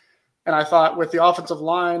tenures. And I thought with the offensive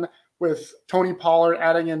line, with Tony Pollard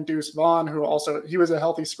adding in Deuce Vaughn, who also, he was a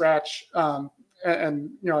healthy scratch. And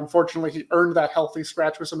unfortunately he earned that healthy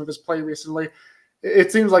scratch with some of his play recently.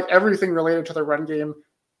 It seems like everything related to the run game,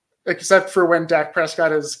 except for when Dak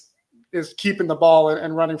Prescott is keeping the ball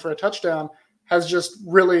and running for a touchdown, has just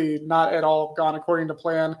really not at all gone according to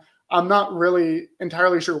plan. I'm not really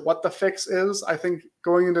entirely sure what the fix is. I think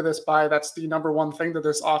going into this bye, that's the number one thing that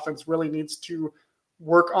this offense really needs to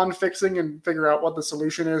work on fixing and figure out what the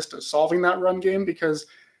solution is to solving that run game. Because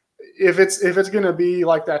if it's going to be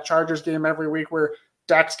like that Chargers game every week where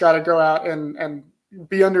Dak's got to go out and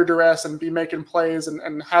be under duress and be making plays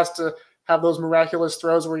and has to have those miraculous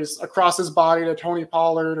throws where he's across his body to Tony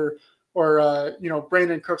Pollard or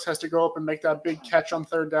Brandon Cooks has to go up and make that big catch on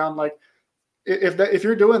third down. Like if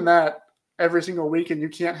you're doing that every single week and you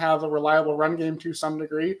can't have a reliable run game to some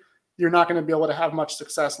degree, you're not going to be able to have much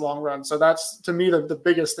success long run. So that's, to me, the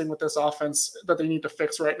biggest thing with this offense that they need to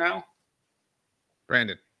fix right now.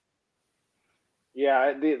 Brandon.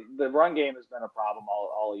 Yeah, the run game has been a problem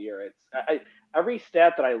all year. Every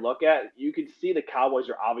stat that I look at, you can see the Cowboys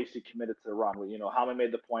are obviously committed to the run. Howman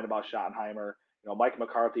made the point about Schottenheimer. Mike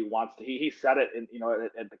McCarthy wants to. He said it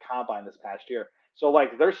at the combine this past year. So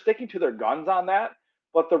they're sticking to their guns on that,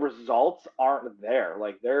 but the results aren't there.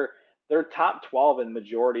 They're top 12 in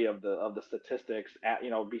majority of the statistics at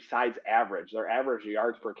besides average. Their average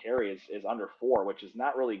yards per carry is under 4, which is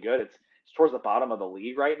not really good. It's towards the bottom of the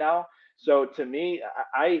league right now. So to me,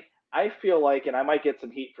 I feel like, and I might get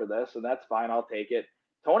some heat for this, and that's fine. I'll take it.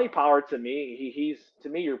 Tony Pollard, to me,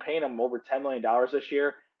 you're paying him over $10 million this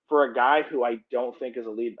year for a guy who I don't think is a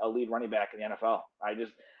lead running back in the NFL. I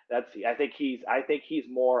think he's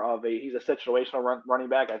more of he's a situational running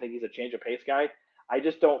back. I think he's a change of pace guy. I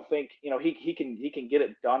just don't think, he can get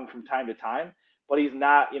it done from time to time, but he's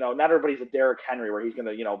not, not everybody's a Derrick Henry where he's going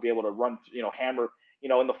to, be able to run, hammer, in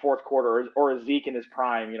the fourth quarter, or a Zeke in his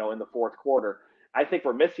prime, in the fourth quarter. I think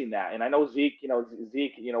we're missing that. And I know Zeke,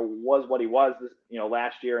 was what he was this,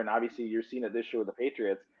 last year. And obviously you're seeing it this year with the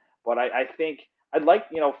Patriots. But I think I'd like,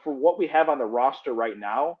 for what we have on the roster right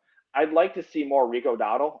now, I'd like to see more Rico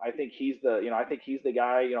Dowdle. I think he's the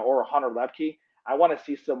guy, or Hunter Lepke. I want to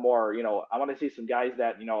see some more, I want to see some guys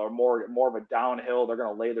that, are more of a downhill. They're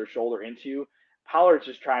going to lay their shoulder into you. Pollard's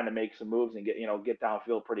just trying to make some moves and get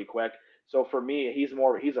downfield pretty quick. So for me, he's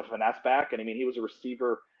a finesse back. And I mean, he was a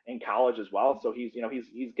receiver in college as well. So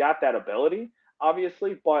he's got that ability,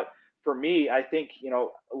 obviously. But for me, I think,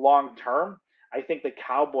 long term, I think the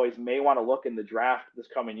Cowboys may want to look in the draft this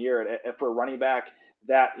coming year for a running back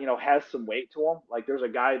that, has some weight to him. Like there's a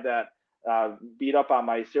guy that beat up on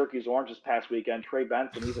my Syracuse Orange this past weekend, Trey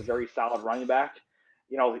Benson. He's a very solid running back.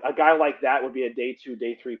 A guy like that would be a day 2,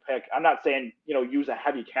 day 3 pick. I'm not saying, use a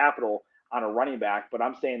heavy capital on a running back, but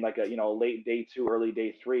I'm saying like a, late day 2, early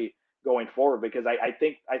day 3 going forward, because I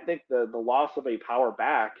think the loss of a power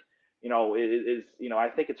back, is I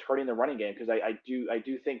think it's hurting the running game, because I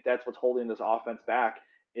do think that's what's holding this offense back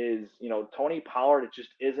is, Tony Pollard just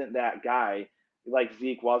isn't that guy like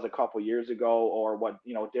Zeke was a couple years ago, or what,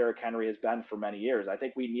 Derrick Henry has been for many years. I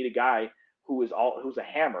think we need a guy who's a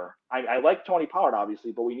hammer. I like Tony Pollard,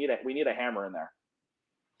 obviously, but we need a hammer in there.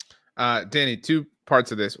 Danny, 2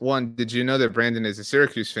 parts of this. 1, did you know that Brandon is a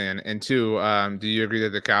Syracuse fan? And 2, do you agree that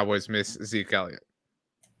the Cowboys miss Zeke Elliott?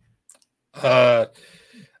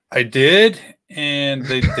 I did, and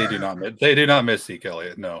they do not miss. They do not miss Zeke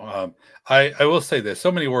Elliott. No, I will say this.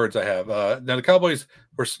 So many words I have. Now the Cowboys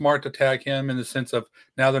were smart to tag him in the sense of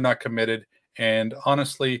now they're not committed. And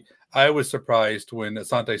honestly, I was surprised when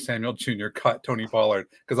Asante Samuel Jr. cut Tony Pollard,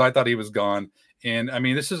 because I thought he was gone. And I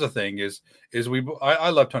mean, this is the thing is I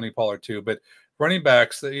love Tony Pollard too, but running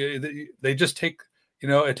backs, they just take,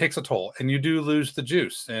 it takes a toll, and you do lose the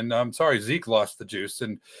juice. And I'm sorry, Zeke lost the juice,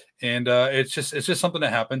 and it's just something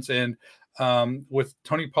that happens. And with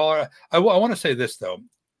Tony Pollard, I want to say this though.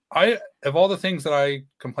 Of all the things that I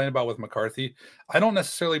complain about with McCarthy, I don't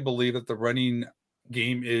necessarily believe that the running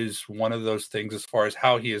game is one of those things as far as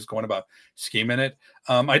how he is going about scheming it.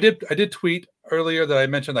 I did tweet earlier that I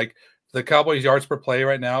mentioned like the Cowboys yards per play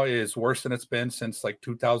right now is worse than it's been since like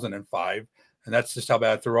 2005. And that's just how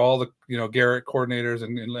bad through all the, Garrett coordinators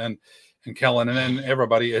and Kellen and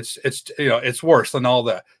everybody, it's worse than all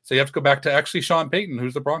that. So you have to go back to actually Sean Payton,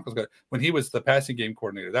 who's the Broncos guy, when he was the passing game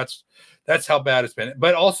coordinator. That's how bad it's been.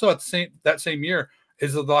 But also at that same year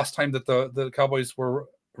is the last time that the Cowboys were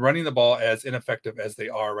running the ball as ineffective as they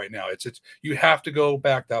are right now. It's you have to go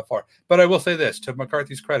back that far. But I will say this, to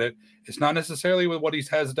McCarthy's credit, it's not necessarily with what he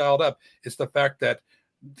has dialed up. It's the fact that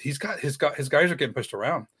his guys are getting pushed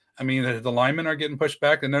around. I mean, the linemen are getting pushed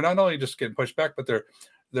back, and they're not only just getting pushed back, but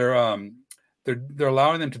they're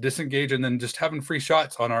allowing them to disengage and then just having free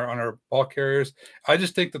shots on our ball carriers. I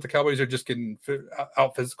just think that the Cowboys are just getting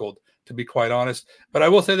out physicaled, to be quite honest. But I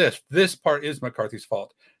will say this part is McCarthy's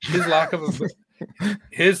fault. His lack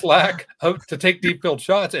of to take deep field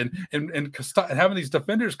shots and having these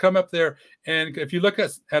defenders come up there. And if you look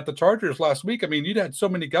at the Chargers last week, I mean, you'd had so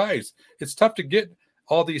many guys. It's tough to get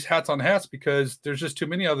all these hats on hats because there's just too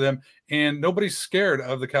many of them, and nobody's scared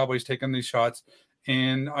of the Cowboys taking these shots.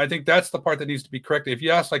 And I think that's the part that needs to be corrected. If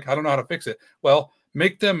you ask, like, I don't know how to fix it. Well,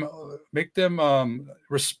 make them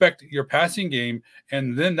respect your passing game,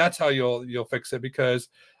 and then that's how you'll fix it. Because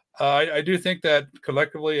I do think that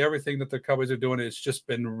collectively everything that the Cowboys are doing has just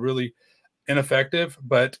been really ineffective.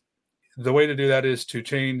 But the way to do that is to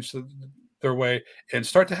change their way and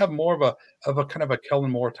start to have more of a kind of a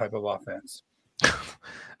Kellen Moore type of offense.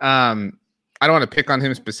 I don't want to pick on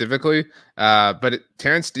him specifically, but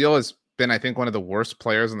Terrence Steele has been, I think, one of the worst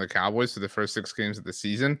players on the Cowboys for the first 6 games of the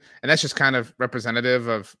season. And that's just kind of representative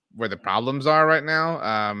of where the problems are right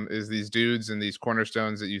now, is these dudes and these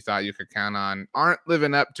cornerstones that you thought you could count on aren't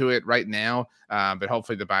living up to it right now. But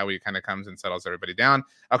hopefully the bye week kind of comes and settles everybody down.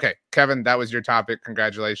 Okay, Kevin, that was your topic.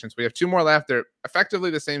 Congratulations. We have 2 more left. They're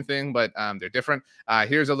effectively the same thing, but they're different.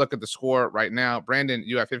 Here's a look at the score right now. Brandon,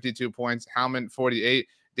 you have 52 points. Howman, 48.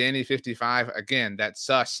 Danny, 55. Again, that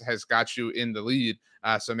sus has got you in the lead.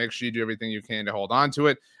 So make sure you do everything you can to hold on to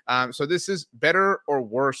it. So this is better or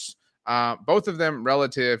worse, both of them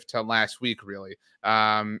relative to last week, really,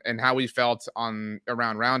 and how we felt around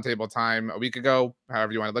roundtable time a week ago,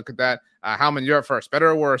 however you want to look at that. Howman, you're up first. Better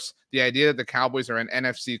or worse, the idea that the Cowboys are an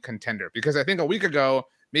NFC contender? Because I think a week ago,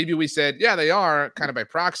 maybe we said, yeah, they are kind of by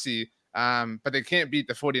proxy, but they can't beat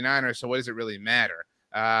the 49ers, so what does it really matter?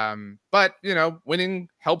 But, winning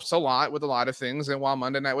helps a lot with a lot of things. And while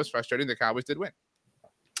Monday night was frustrating, the Cowboys did win.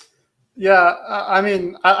 Yeah, I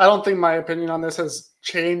mean, I don't think my opinion on this has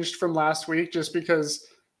changed from last week just because,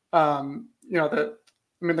 the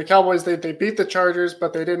Cowboys, they beat the Chargers,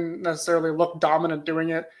 but they didn't necessarily look dominant doing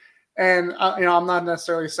it. And, I'm not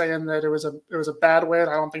necessarily saying that it was a bad win.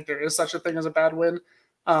 I don't think there is such a thing as a bad win.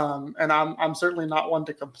 And I'm certainly not one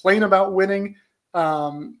to complain about winning.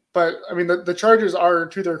 But I mean, the Chargers are,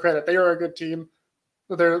 to their credit, they are a good team.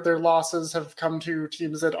 Their losses have come to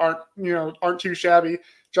teams that aren't too shabby.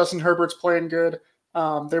 Justin Herbert's playing good.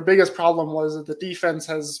 Their biggest problem was that the defense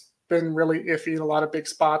has been really iffy in a lot of big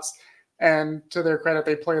spots. And to their credit,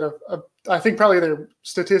 they played I think probably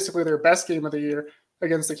statistically their best game of the year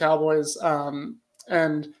against the Cowboys. And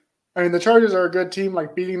I mean, the Chargers are a good team.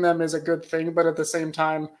 Like, beating them is a good thing, but at the same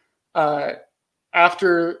time,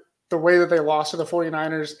 after the way that they lost to the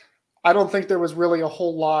 49ers, I don't think there was really a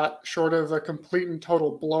whole lot short of a complete and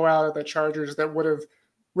total blowout of the Chargers that would have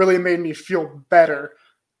really made me feel better.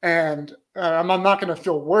 And I'm not going to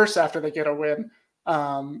feel worse after they get a win,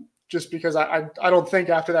 just because I don't think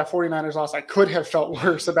after that 49ers loss, I could have felt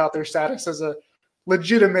worse about their status as a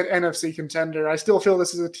legitimate NFC contender. I still feel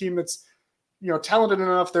this is a team that's, talented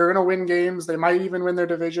enough. They're going to win games. They might even win their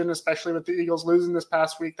division, especially with the Eagles losing this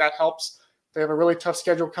past week. That helps. They have a really tough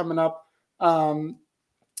schedule coming up. And,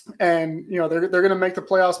 they're going to make the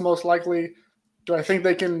playoffs most likely. Do I think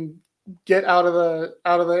they can get out of the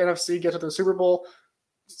NFC, get to the Super Bowl?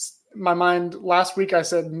 My mind last week, I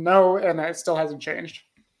said no, and it still hasn't changed.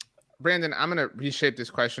 Brandon, I'm going to reshape this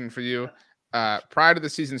question for you. Prior to the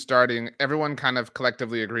season starting, everyone kind of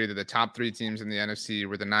collectively agreed that the top three teams in the NFC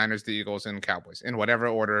were the Niners, the Eagles, and Cowboys, in whatever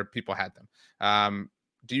order people had them.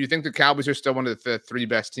 Do you think the Cowboys are still one of the three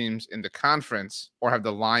best teams in the conference, or have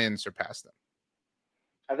the Lions surpassed them?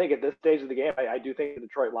 I think at this stage of the game, I do think the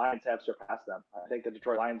Detroit Lions have surpassed them. I think the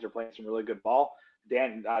Detroit Lions are playing some really good ball.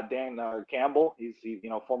 Dan Campbell, he's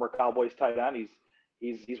former Cowboys tight end.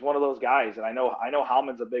 He's one of those guys, and I know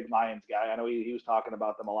Howman's a big Lions guy. I know he was talking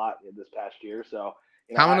about them a lot this past year. So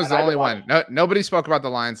Howman was the only one. No, nobody spoke about the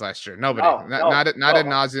Lions last year. Nobody, not ad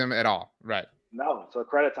nauseum at all. Right. No, so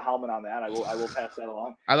credit to Howman on that. I will pass that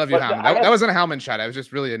along. I love you, Howman. That wasn't a Howman shot. I was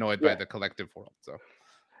just really annoyed by the collective world. So.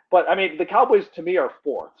 But I mean, the Cowboys to me are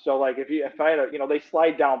fourth. So like if I had they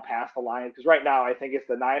slide down past the Lions, because right now I think it's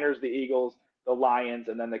the Niners, the Eagles, the Lions,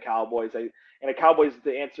 and then the Cowboys. And the Cowboys,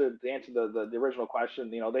 to answer the original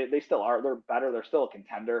question, they still are. They're better. They're still a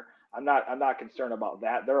contender. I'm not concerned about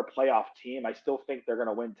that. They're a playoff team. I still think they're going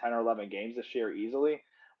to win 10 or 11 games this year easily.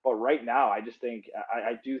 But right now, I just think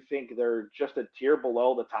I do think they're just a tier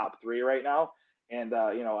below the top three right now. And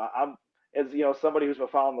I'm, as somebody who's been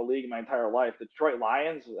following the league my entire life, the Detroit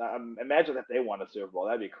Lions. Imagine if they won a Super Bowl.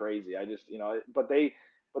 That'd be crazy. I just but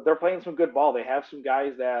they're playing some good ball. They have some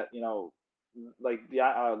guys that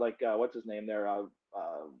what's his name there,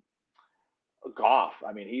 Goff.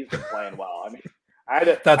 I mean, he's been playing well. I mean,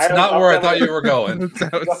 that's not where I thought you were going.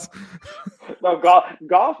 No,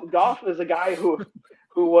 Goff is a guy who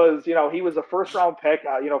was he was a first round pick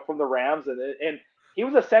from the Rams, and he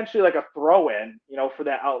was essentially like a throw-in for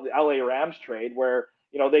that LA Rams trade where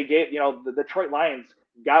they gave the Detroit Lions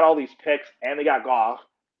got all these picks and they got Goff.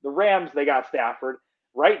 The Rams, they got Stafford.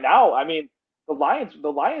 Right now, I mean, the Lions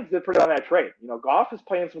did pretty good on that trade. Goff is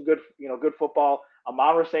playing some good football.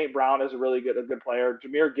 Amon-Ra St. Brown is a good player.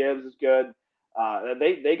 Jahmyr Gibbs is good.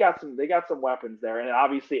 They got some weapons there, and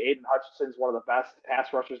obviously Aiden Hutchinson is one of the best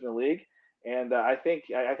pass rushers in the league. And I think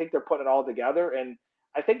they're putting it all together. And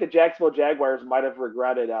I think the Jacksonville Jaguars might have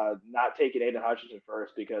regretted not taking Aiden Hutchinson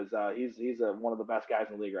first because he's one of the best guys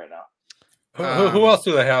in the league right now. Who else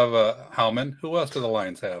do they have, Howman? Who else do the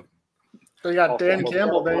Lions have? They got Dan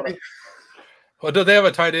Campbell, baby. Well, do they have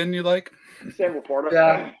a tight end you like? Sam Laporta.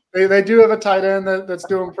 Yeah, they do have a tight end that's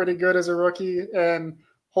doing pretty good as a rookie, and a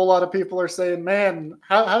whole lot of people are saying, man,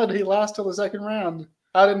 how did he last till the second round?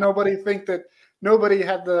 How did nobody think that – nobody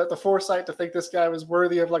had the foresight to think this guy was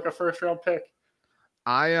worthy of like a first-round pick?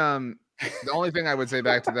 The only thing I would say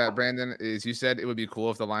back to that, Brandon, is you said it would be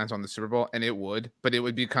cool if the Lions won the Super Bowl, and it would, but it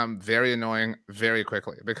would become very annoying very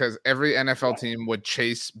quickly because every NFL team would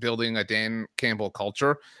chase building a Dan Campbell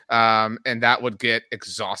culture, and that would get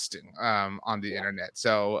exhausting on the internet.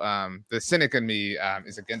 So the cynic in me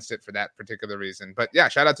is against it for that particular reason. But yeah,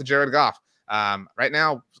 shout out to Jared Goff. Right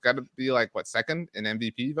now, it's got to be like second in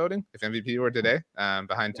MVP voting if MVP were today,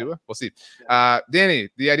 behind Tua. We'll see. Danny,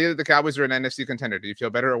 the idea that the Cowboys are an NFC contender, do you feel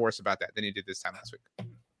better or worse about that than you did this time last week?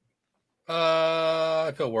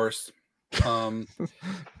 I feel worse.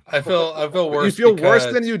 I feel worse. You feel worse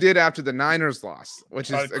than you did after the Niners loss,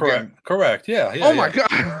 which is correct. Yeah. Oh my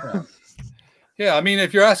God. Yeah. I mean,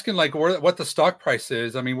 if you're asking like what the stock price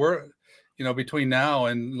is, I mean, we're, between now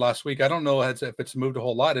and last week, I don't know if it's moved a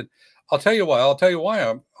whole lot. And I'll tell you why.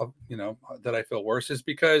 That I feel worse is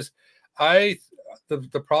because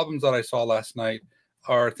the problems that I saw last night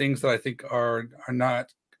are things that I think are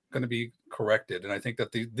not going to be corrected. And I think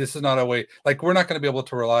that this is not a way, like, we're not going to be able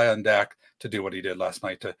to rely on Dak to do what he did last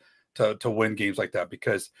night to win games like that,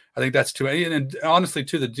 because I think that's too, and honestly,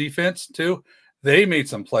 to the defense too, they made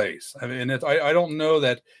some plays. I mean, I don't know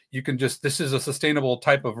that you can this is a sustainable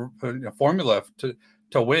type of formula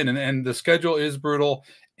to win. And the schedule is brutal.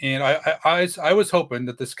 And I was hoping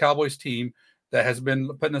that this Cowboys team that has been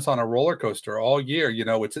putting us on a roller coaster all year,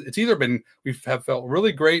 it's either been, we have felt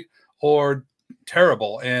really great or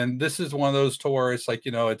terrible. And this is one of those to where it's like,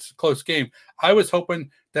 it's a close game. I was hoping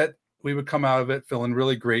that we would come out of it feeling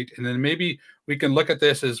really great. And then maybe we can look at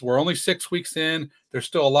this as we're only 6 weeks in. There's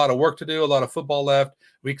still a lot of work to do, a lot of football left.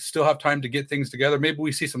 We still have time to get things together. Maybe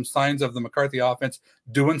we see some signs of the McCarthy offense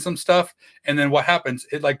doing some stuff. And then what happens?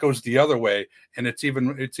 It like goes the other way, and it's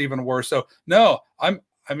even worse. So no, I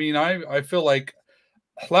feel like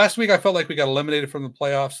last week I felt like we got eliminated from the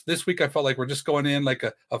playoffs. This week I felt like we're just going in like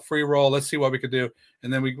a free roll. Let's see what we could do.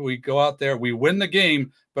 And then we go out there, we win the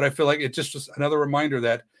game. But I feel like it's just another reminder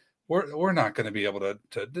that we're not going to be able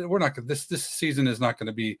this season is not going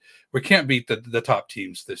to be, we can't beat the top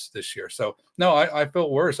teams this year. So no, I feel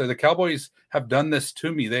worse. The Cowboys have done this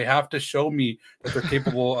to me. They have to show me that they're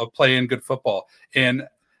capable of playing good football, and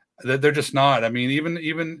they're just not. I mean,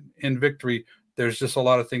 even in victory, there's just a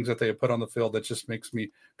lot of things that they have put on the field that just makes me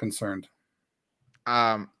concerned.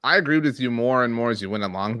 I agreed with you more and more as you went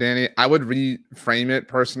along, Danny. I would reframe it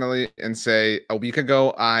personally and say a week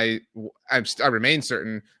ago, I remain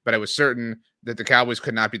certain, but I was certain that the Cowboys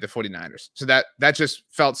could not beat the 49ers. So that just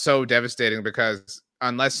felt so devastating, because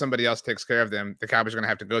unless somebody else takes care of them, the Cowboys are going to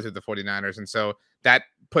have to go through the 49ers. And so that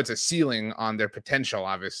puts a ceiling on their potential,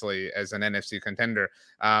 obviously, as an NFC contender.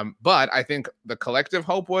 But I think the collective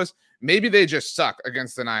hope was maybe they just suck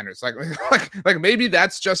against the Niners. Like maybe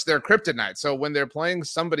that's just their kryptonite. So when they're playing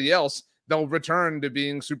somebody else, they'll return to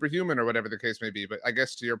being superhuman or whatever the case may be. But I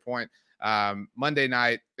guess to your point, Monday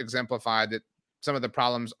night exemplified that some of the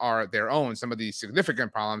problems are their own, some of the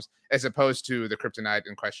significant problems, as opposed to the kryptonite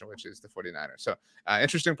in question, which is the 49ers. So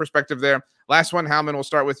interesting perspective there. Last one, Howman, we'll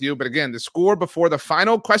start with you. But again, the score before the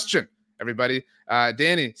final question, everybody.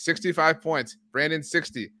 Danny, 65 points. Brandon,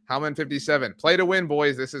 60. Howman, 57. Play to win,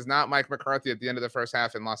 boys. This is not Mike McCarthy at the end of the first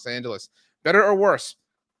half in Los Angeles. Better or worse?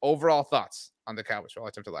 Overall thoughts on the Cowboys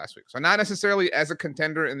relative to last week. So not necessarily as a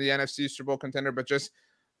contender in the NFC Super Bowl contender, but just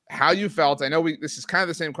how you felt. I know this is kind of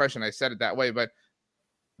the same question. I said it that way, but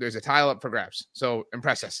there's a tile up for grabs. So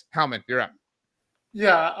impress us. Howman, you're up.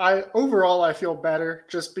 Yeah, overall I feel better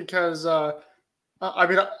just because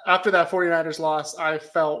after that 49ers loss, I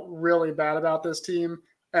felt really bad about this team.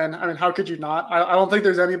 And I mean, how could you not? I don't think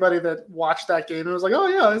there's anybody that watched that game and was like, oh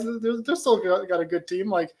yeah, they're still got a good team.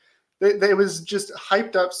 Like it was just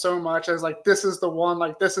hyped up so much as like, this is the one,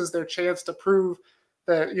 like this is their chance to prove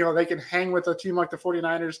that, they can hang with a team like the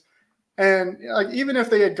 49ers. And like, even if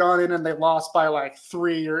they had gone in and they lost by like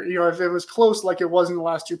 3, or, if it was close, like it was in the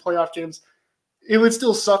last 2 playoff games, it would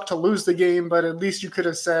still suck to lose the game. But at least you could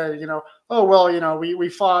have said, oh, well, we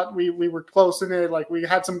fought, we were close in it. Like we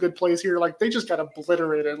had some good plays here. Like they just got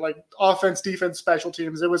obliterated, like offense, defense, special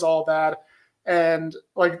teams. It was all bad. And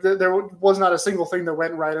like there was not a single thing that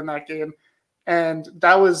went right in that game. And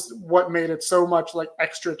that was what made it so much like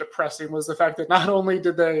extra depressing, was the fact that not only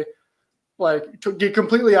did they to get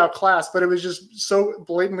completely outclassed, but it was just so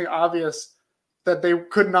blatantly obvious that they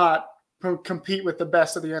could not compete with the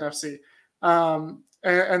best of the NFC.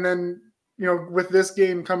 And then, with this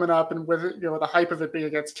game coming up and with, the hype of it being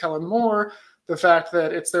against Kellen Moore, the fact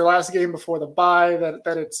that it's their last game before the bye,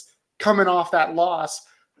 that it's coming off that loss,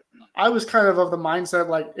 I was kind of the mindset,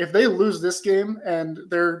 like if they lose this game and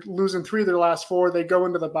they're losing 3 of their last 4, they go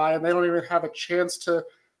into the bye and they don't even have a chance to,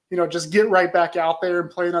 just get right back out there and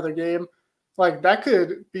play another game. Like that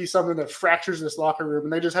could be something that fractures this locker room,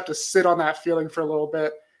 and they just have to sit on that feeling for a little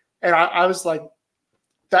bit. And I was like,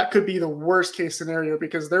 that could be the worst case scenario,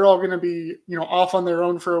 because they're all going to be, off on their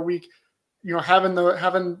own for a week, having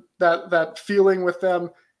that feeling with them,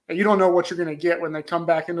 and you don't know what you're going to get when they come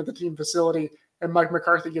back into the team facility and Mike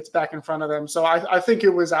McCarthy gets back in front of them. So I think it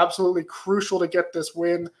was absolutely crucial to get this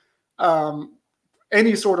win.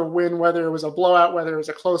 Any sort of win, whether it was a blowout, whether it was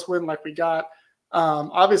a close win like we got.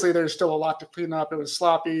 Obviously, there's still a lot to clean up. It was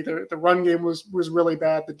sloppy. The run game was really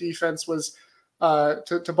bad. The defense was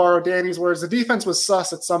To borrow Danny's words, the defense was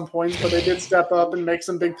sus at some points, but they did step up and make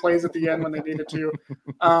some big plays at the end when they needed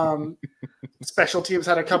to. Special teams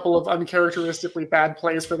had a couple of uncharacteristically bad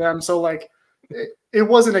plays for them. So, like, it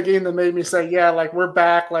wasn't a game that made me say, yeah, like, we're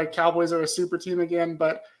back, like, Cowboys are a super team again.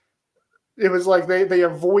 But it was like they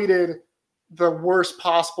avoided the worst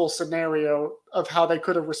possible scenario of how they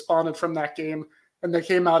could have responded from that game, and they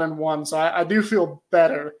came out and won. So I do feel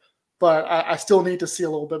better, but I still need to see a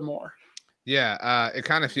little bit more. Yeah, it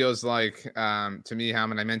kind of feels like, to me,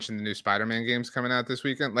 Howman, I mentioned the new Spider-Man games coming out this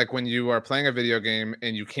weekend. Like when you are playing a video game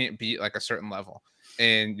and you can't beat like a certain level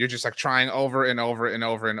and you're just like trying over and over and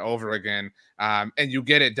over and over again, and you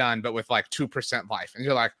get it done, but with like 2% life. And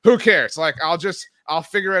you're like, who cares? Like, I'll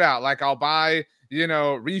figure it out. Like I'll buy,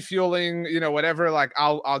 refueling, whatever. Like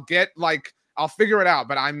I'll figure it out,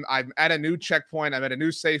 but I'm at a new checkpoint. I'm at a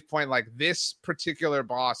new save point. Like this particular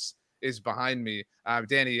boss is behind me.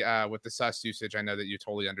 Danny, with the sus usage, I know that you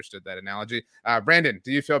totally understood that analogy. Brandon,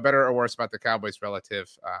 do you feel better or worse about the Cowboys relative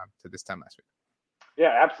to this time last week?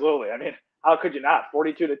 Yeah, absolutely. I mean, how could you not?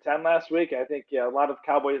 42-10 last week. I think a lot of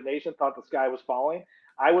Cowboys Nation thought the sky was falling.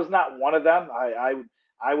 I was not one of them. I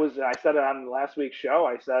said it on last week's show.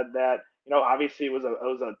 I said that, obviously it was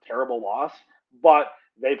a terrible loss, but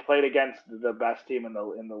they played against the best team in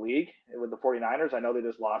the league with the 49ers. I know they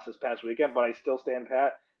just lost this past weekend, but I still stand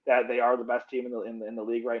pat that they are the best team in the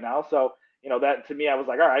league right now. So, that to me, I was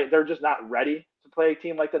like, all right, they're just not ready to play a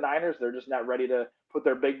team like the Niners. They're just not ready to put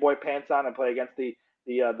their big boy pants on and play against the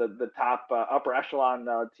top upper echelon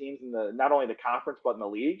teams in not only the conference but in the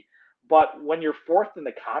league. But when you're fourth in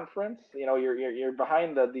the conference, you're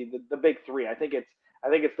behind the big three. I think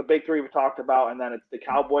it's the big three we talked about, and then it's the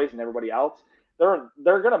Cowboys and everybody else.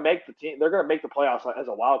 They're gonna make the team. They're gonna make the playoffs as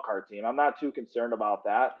a wild card team. I'm not too concerned about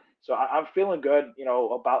that. So I'm feeling good,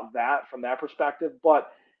 about that from that perspective.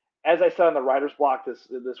 But as I said on the writer's block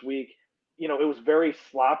this week, it was very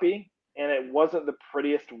sloppy and it wasn't the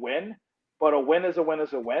prettiest win. But a win is a win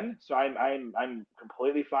is a win. So I'm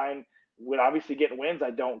completely fine with obviously getting wins.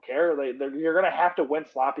 I don't care. You're going to have to win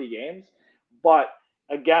sloppy games. But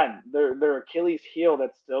again, their Achilles heel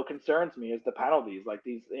that still concerns me is the penalties, like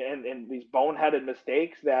these and these boneheaded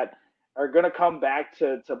mistakes that are going to come back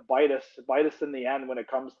to bite us in the end when it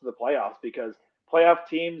comes to the playoffs, because playoff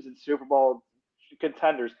teams and Super Bowl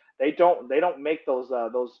contenders, they don't make those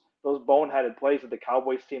boneheaded plays that the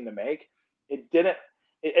Cowboys seem to make.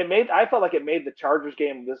 I felt like it made the Chargers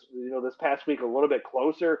game this past week a little bit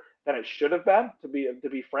closer than it should have been, to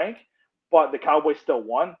be frank, but the Cowboys still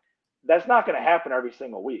won. That's not going to happen every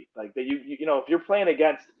single week. Like if you're playing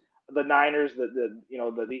against the Niners,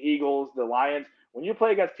 the Eagles, the Lions, when you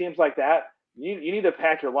play against teams like that, you need to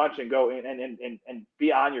pack your lunch and go in and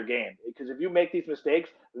be on your game, because if you make these mistakes,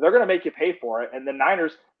 they're going to make you pay for it. And the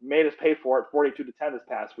Niners made us pay for it 42-10 this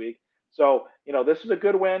past week. So, this is a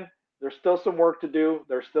good win. There's still some work to do.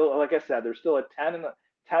 There's still, like I said, there's still a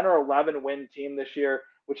 10 or 11 win team this year,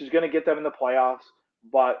 which is going to get them in the playoffs.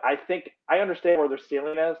 But I think I understand where their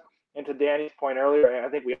ceiling is. And to Danny's point earlier, I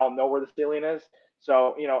think we all know where the ceiling is.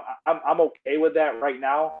 So, I'm okay with that right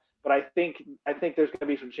now. But I think there's going to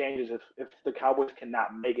be some changes if the Cowboys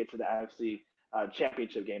cannot make it to the NFC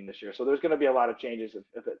championship game this year. So there's going to be a lot of changes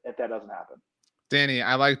if that doesn't happen. Danny,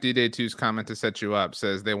 I like D-Day2's comment to set you up.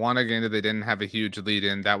 Says they won a game that they didn't have a huge lead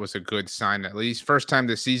in. That was a good sign, at least. First time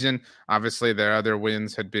this season. Obviously, their other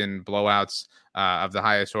wins had been blowouts of the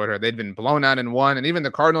highest order. They'd been blown out in one. And even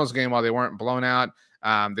the Cardinals game, while they weren't blown out,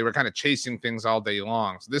 they were kind of chasing things all day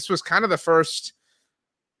long. So this was kind of the first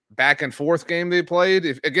back and forth game they played.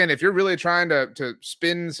 If you're really trying to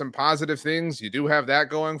spin some positive things, you do have that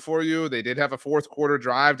going for you. They did have a fourth quarter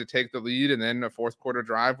drive to take the lead, and then a fourth quarter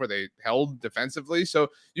drive where they held defensively. So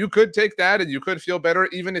you could take that and you could feel better,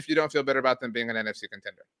 even if you don't feel better about them being an NFC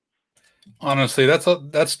contender. Honestly,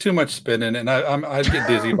 that's too much spinning, and I get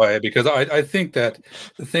dizzy by it, because I think that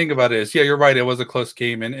the thing about it is, yeah, you're right, it was a close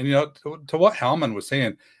game, and to what Howman was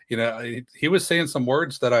saying, he was saying some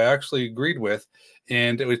words that I actually agreed with,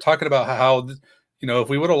 and it was talking about how if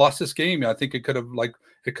we would have lost this game, I think it could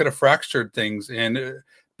have fractured things,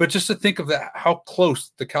 but just to think of that, how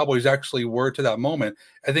close the Cowboys actually were to that moment,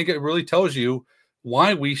 I think it really tells you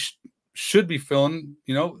why we should be feeling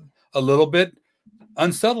a little bit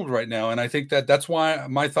unsettled right now. And I think that's why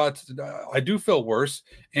my thoughts, I do feel worse.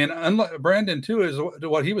 And unlike Brandon too, is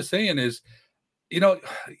what he was saying is, yeah,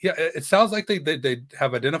 it sounds like they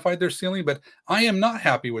have identified their ceiling, but I am not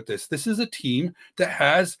happy with this. This is a team that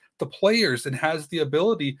has the players and has the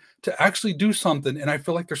ability to actually do something. And I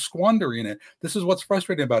feel like they're squandering it. This is what's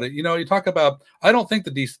frustrating about it. You talk about, I don't think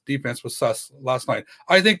the defense was sus last night.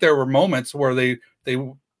 I think there were moments where they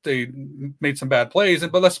they made some bad plays.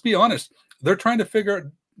 But let's be honest, they're trying to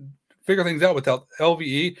figure things out without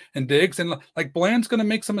LVE and Diggs, and like Bland's going to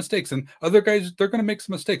make some mistakes, and other guys, they're going to make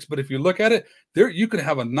some mistakes. But if you look at it, there you can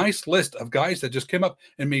have a nice list of guys that just came up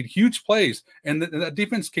and made huge plays, and that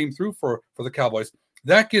defense came through for the Cowboys.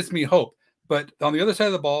 That gives me hope. But on the other side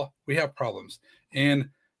of the ball, we have problems. And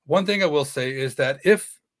one thing I will say is that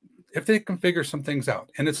if they can figure some things out,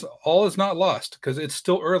 and it's all is not lost because it's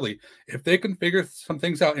still early. If they can figure some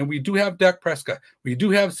things out, and we do have Dak Prescott, we do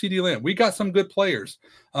have CeeDee Lamb, we got some good players.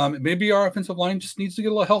 Maybe our offensive line just needs to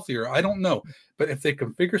get a little healthier. I don't know. But if they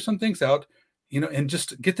can figure some things out, and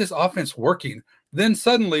just get this offense working, then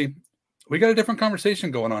suddenly we got a different conversation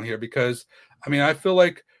going on here because, I feel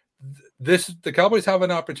like the Cowboys have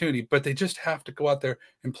an opportunity, but they just have to go out there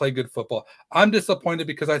and play good football. I'm disappointed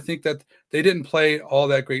because I think that they didn't play all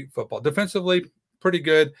that great football. Defensively, pretty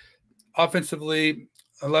good. Offensively,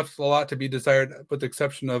 left a lot to be desired, with the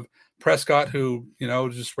exception of Prescott, who,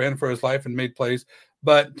 just ran for his life and made plays.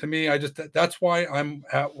 But to me, that's why I'm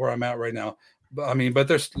at where I'm at right now. But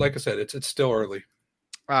there's, like I said, it's still early.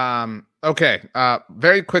 Okay.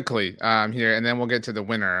 Very quickly here, and then we'll get to the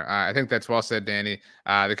winner. I think that's well said, Danny.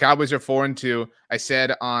 The Cowboys are 4-2. I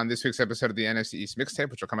said on this week's episode of the NFC East Mixtape,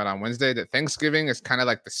 which will come out on Wednesday, that Thanksgiving is kind of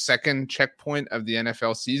like the second checkpoint of the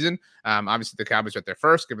NFL season. Obviously, the Cowboys are at their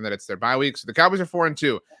first, given that it's their bye week. So the Cowboys are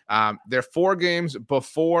 4-2. Their 4 games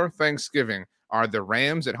before Thanksgiving are the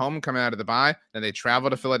Rams at home coming out of the bye. Then they travel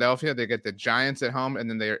to Philadelphia. They get the Giants at home, and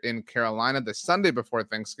then they're in Carolina the Sunday before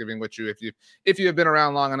Thanksgiving, which if you have been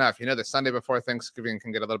around long enough, the Sunday before Thanksgiving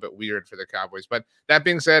can get a little bit weird for the Cowboys. But that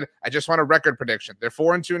being said, I just want a record prediction. They're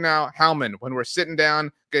 4-2 now. Howman, when we're sitting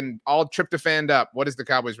down, getting all tryptophaned up, what is the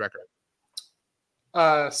Cowboys record?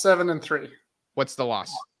 7-3. What's the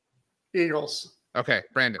loss? Eagles. Okay,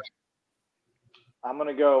 Brandon. I'm going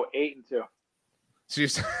to go 8-2. So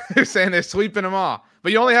you're saying they're sweeping them all,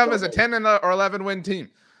 but you only have them as a 10 or 11 win team.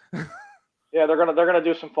 Yeah, they're gonna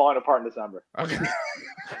do some falling apart in December. Okay.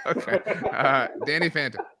 Okay. Danny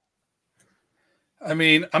Phantom. I'm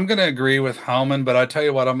going to agree with Howman, but I tell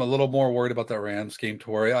you what, I'm a little more worried about that Rams game,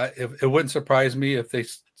 Tori. It wouldn't surprise me if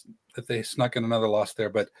they snuck in another loss there,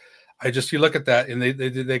 but you look at that and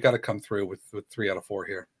they got to come through with 3 out of 4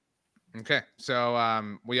 here. Okay,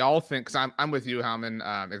 so we all think, because I'm with you,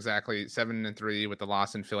 Howman, exactly 7-3 with the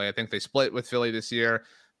loss in Philly. I think they split with Philly this year.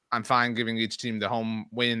 I'm fine giving each team the home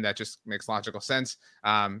win. That just makes logical sense.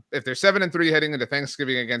 If they're 7-3 heading into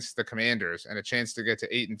Thanksgiving against the Commanders and a chance to get to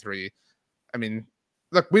 8-3,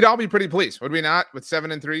 look, we'd all be pretty pleased, would we not? With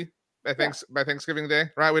 7-3 by Thanksgiving Day,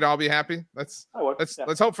 right? We'd all be happy. Let's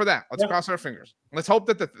hope for that. Let's cross our fingers. Let's hope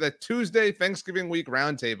that the Tuesday Thanksgiving week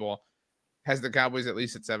roundtable has the Cowboys at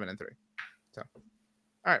least at 7-3. So, all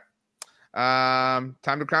right.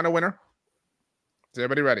 Time to crown a winner. Is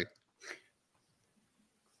everybody ready?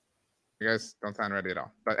 You guys don't sound ready at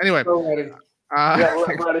all. But anyway. Ready.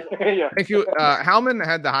 Ready. Yeah. Thank you. Howman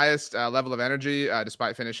had the highest level of energy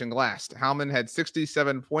despite finishing last. Howman had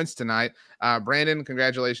 67 points tonight. Brandon,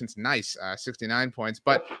 congratulations. Nice. 69 points.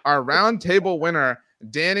 But our round table winner,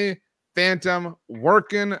 Danny Phantom,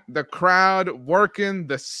 working the crowd, working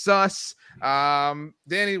the sus.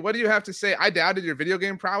 Danny, what do you have to say? I doubted your video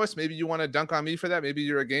game prowess. Maybe you want to dunk on me for that. Maybe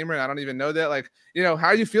you're a gamer and I don't even know that. How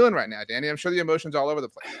are you feeling right now, Danny? I'm sure the emotions all over the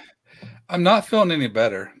place. I'm not feeling any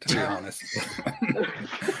better, to be honest.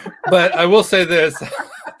 But I will say this.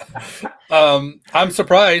 I'm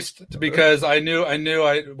surprised because I knew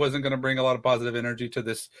I wasn't going to bring a lot of positive energy to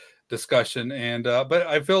this discussion. And but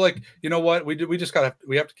I feel like, you know what, we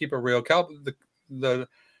have to keep it real. The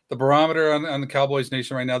barometer on the Cowboys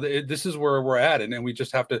Nation right now, this is where we're at, and we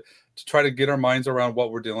just have to try to get our minds around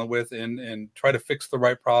what we're dealing with and try to fix the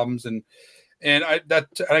right problems. And I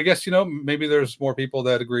guess, maybe there's more people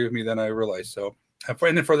that agree with me than I realize. So,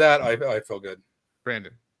 and for that, I feel good.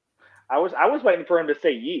 Brandon. I was waiting for him to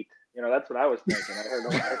say yeet. That's what I was thinking.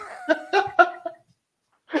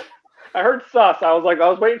 I heard sus. I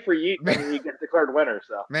was waiting for yeet when he gets declared winner.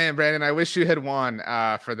 So, man, Brandon, I wish you had won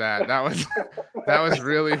for that. That was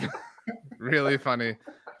really, really funny.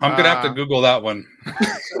 I'm gonna have to Google that one.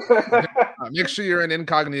 Make sure you're in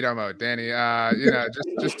incognito mode, Danny.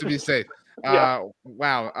 Just to be safe. Wow.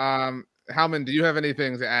 Howman, do you have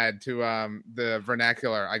anything to add to the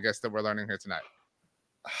vernacular, I guess, that we're learning here tonight?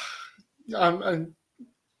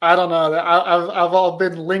 I don't know. I've all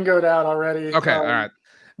been lingoed out already. Okay, all right.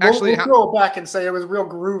 Actually, we'll go back and say it was real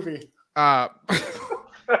groovy.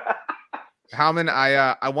 Howman,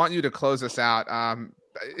 I want you to close us out.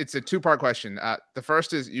 It's a 2-part question. The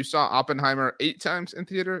first is, you saw Oppenheimer 8 times in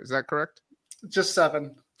theater. Is that correct? Just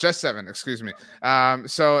 7. Just 7. Excuse me.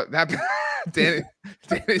 So that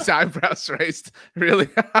Danny's eyebrows raised really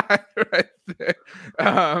high right there.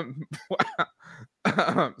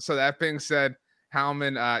 So that being said,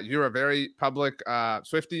 Howman, you're a very public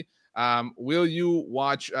Swiftie. Will you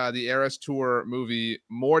watch the Eras Tour movie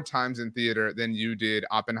more times in theater than you did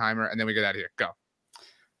Oppenheimer? And then we get out of here. Go.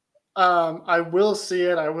 I will see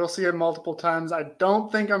it. I will see it multiple times. I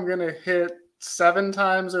don't think I'm going to hit 7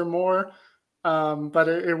 times or more, but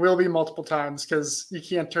it will be multiple times because you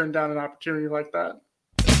can't turn down an opportunity like that.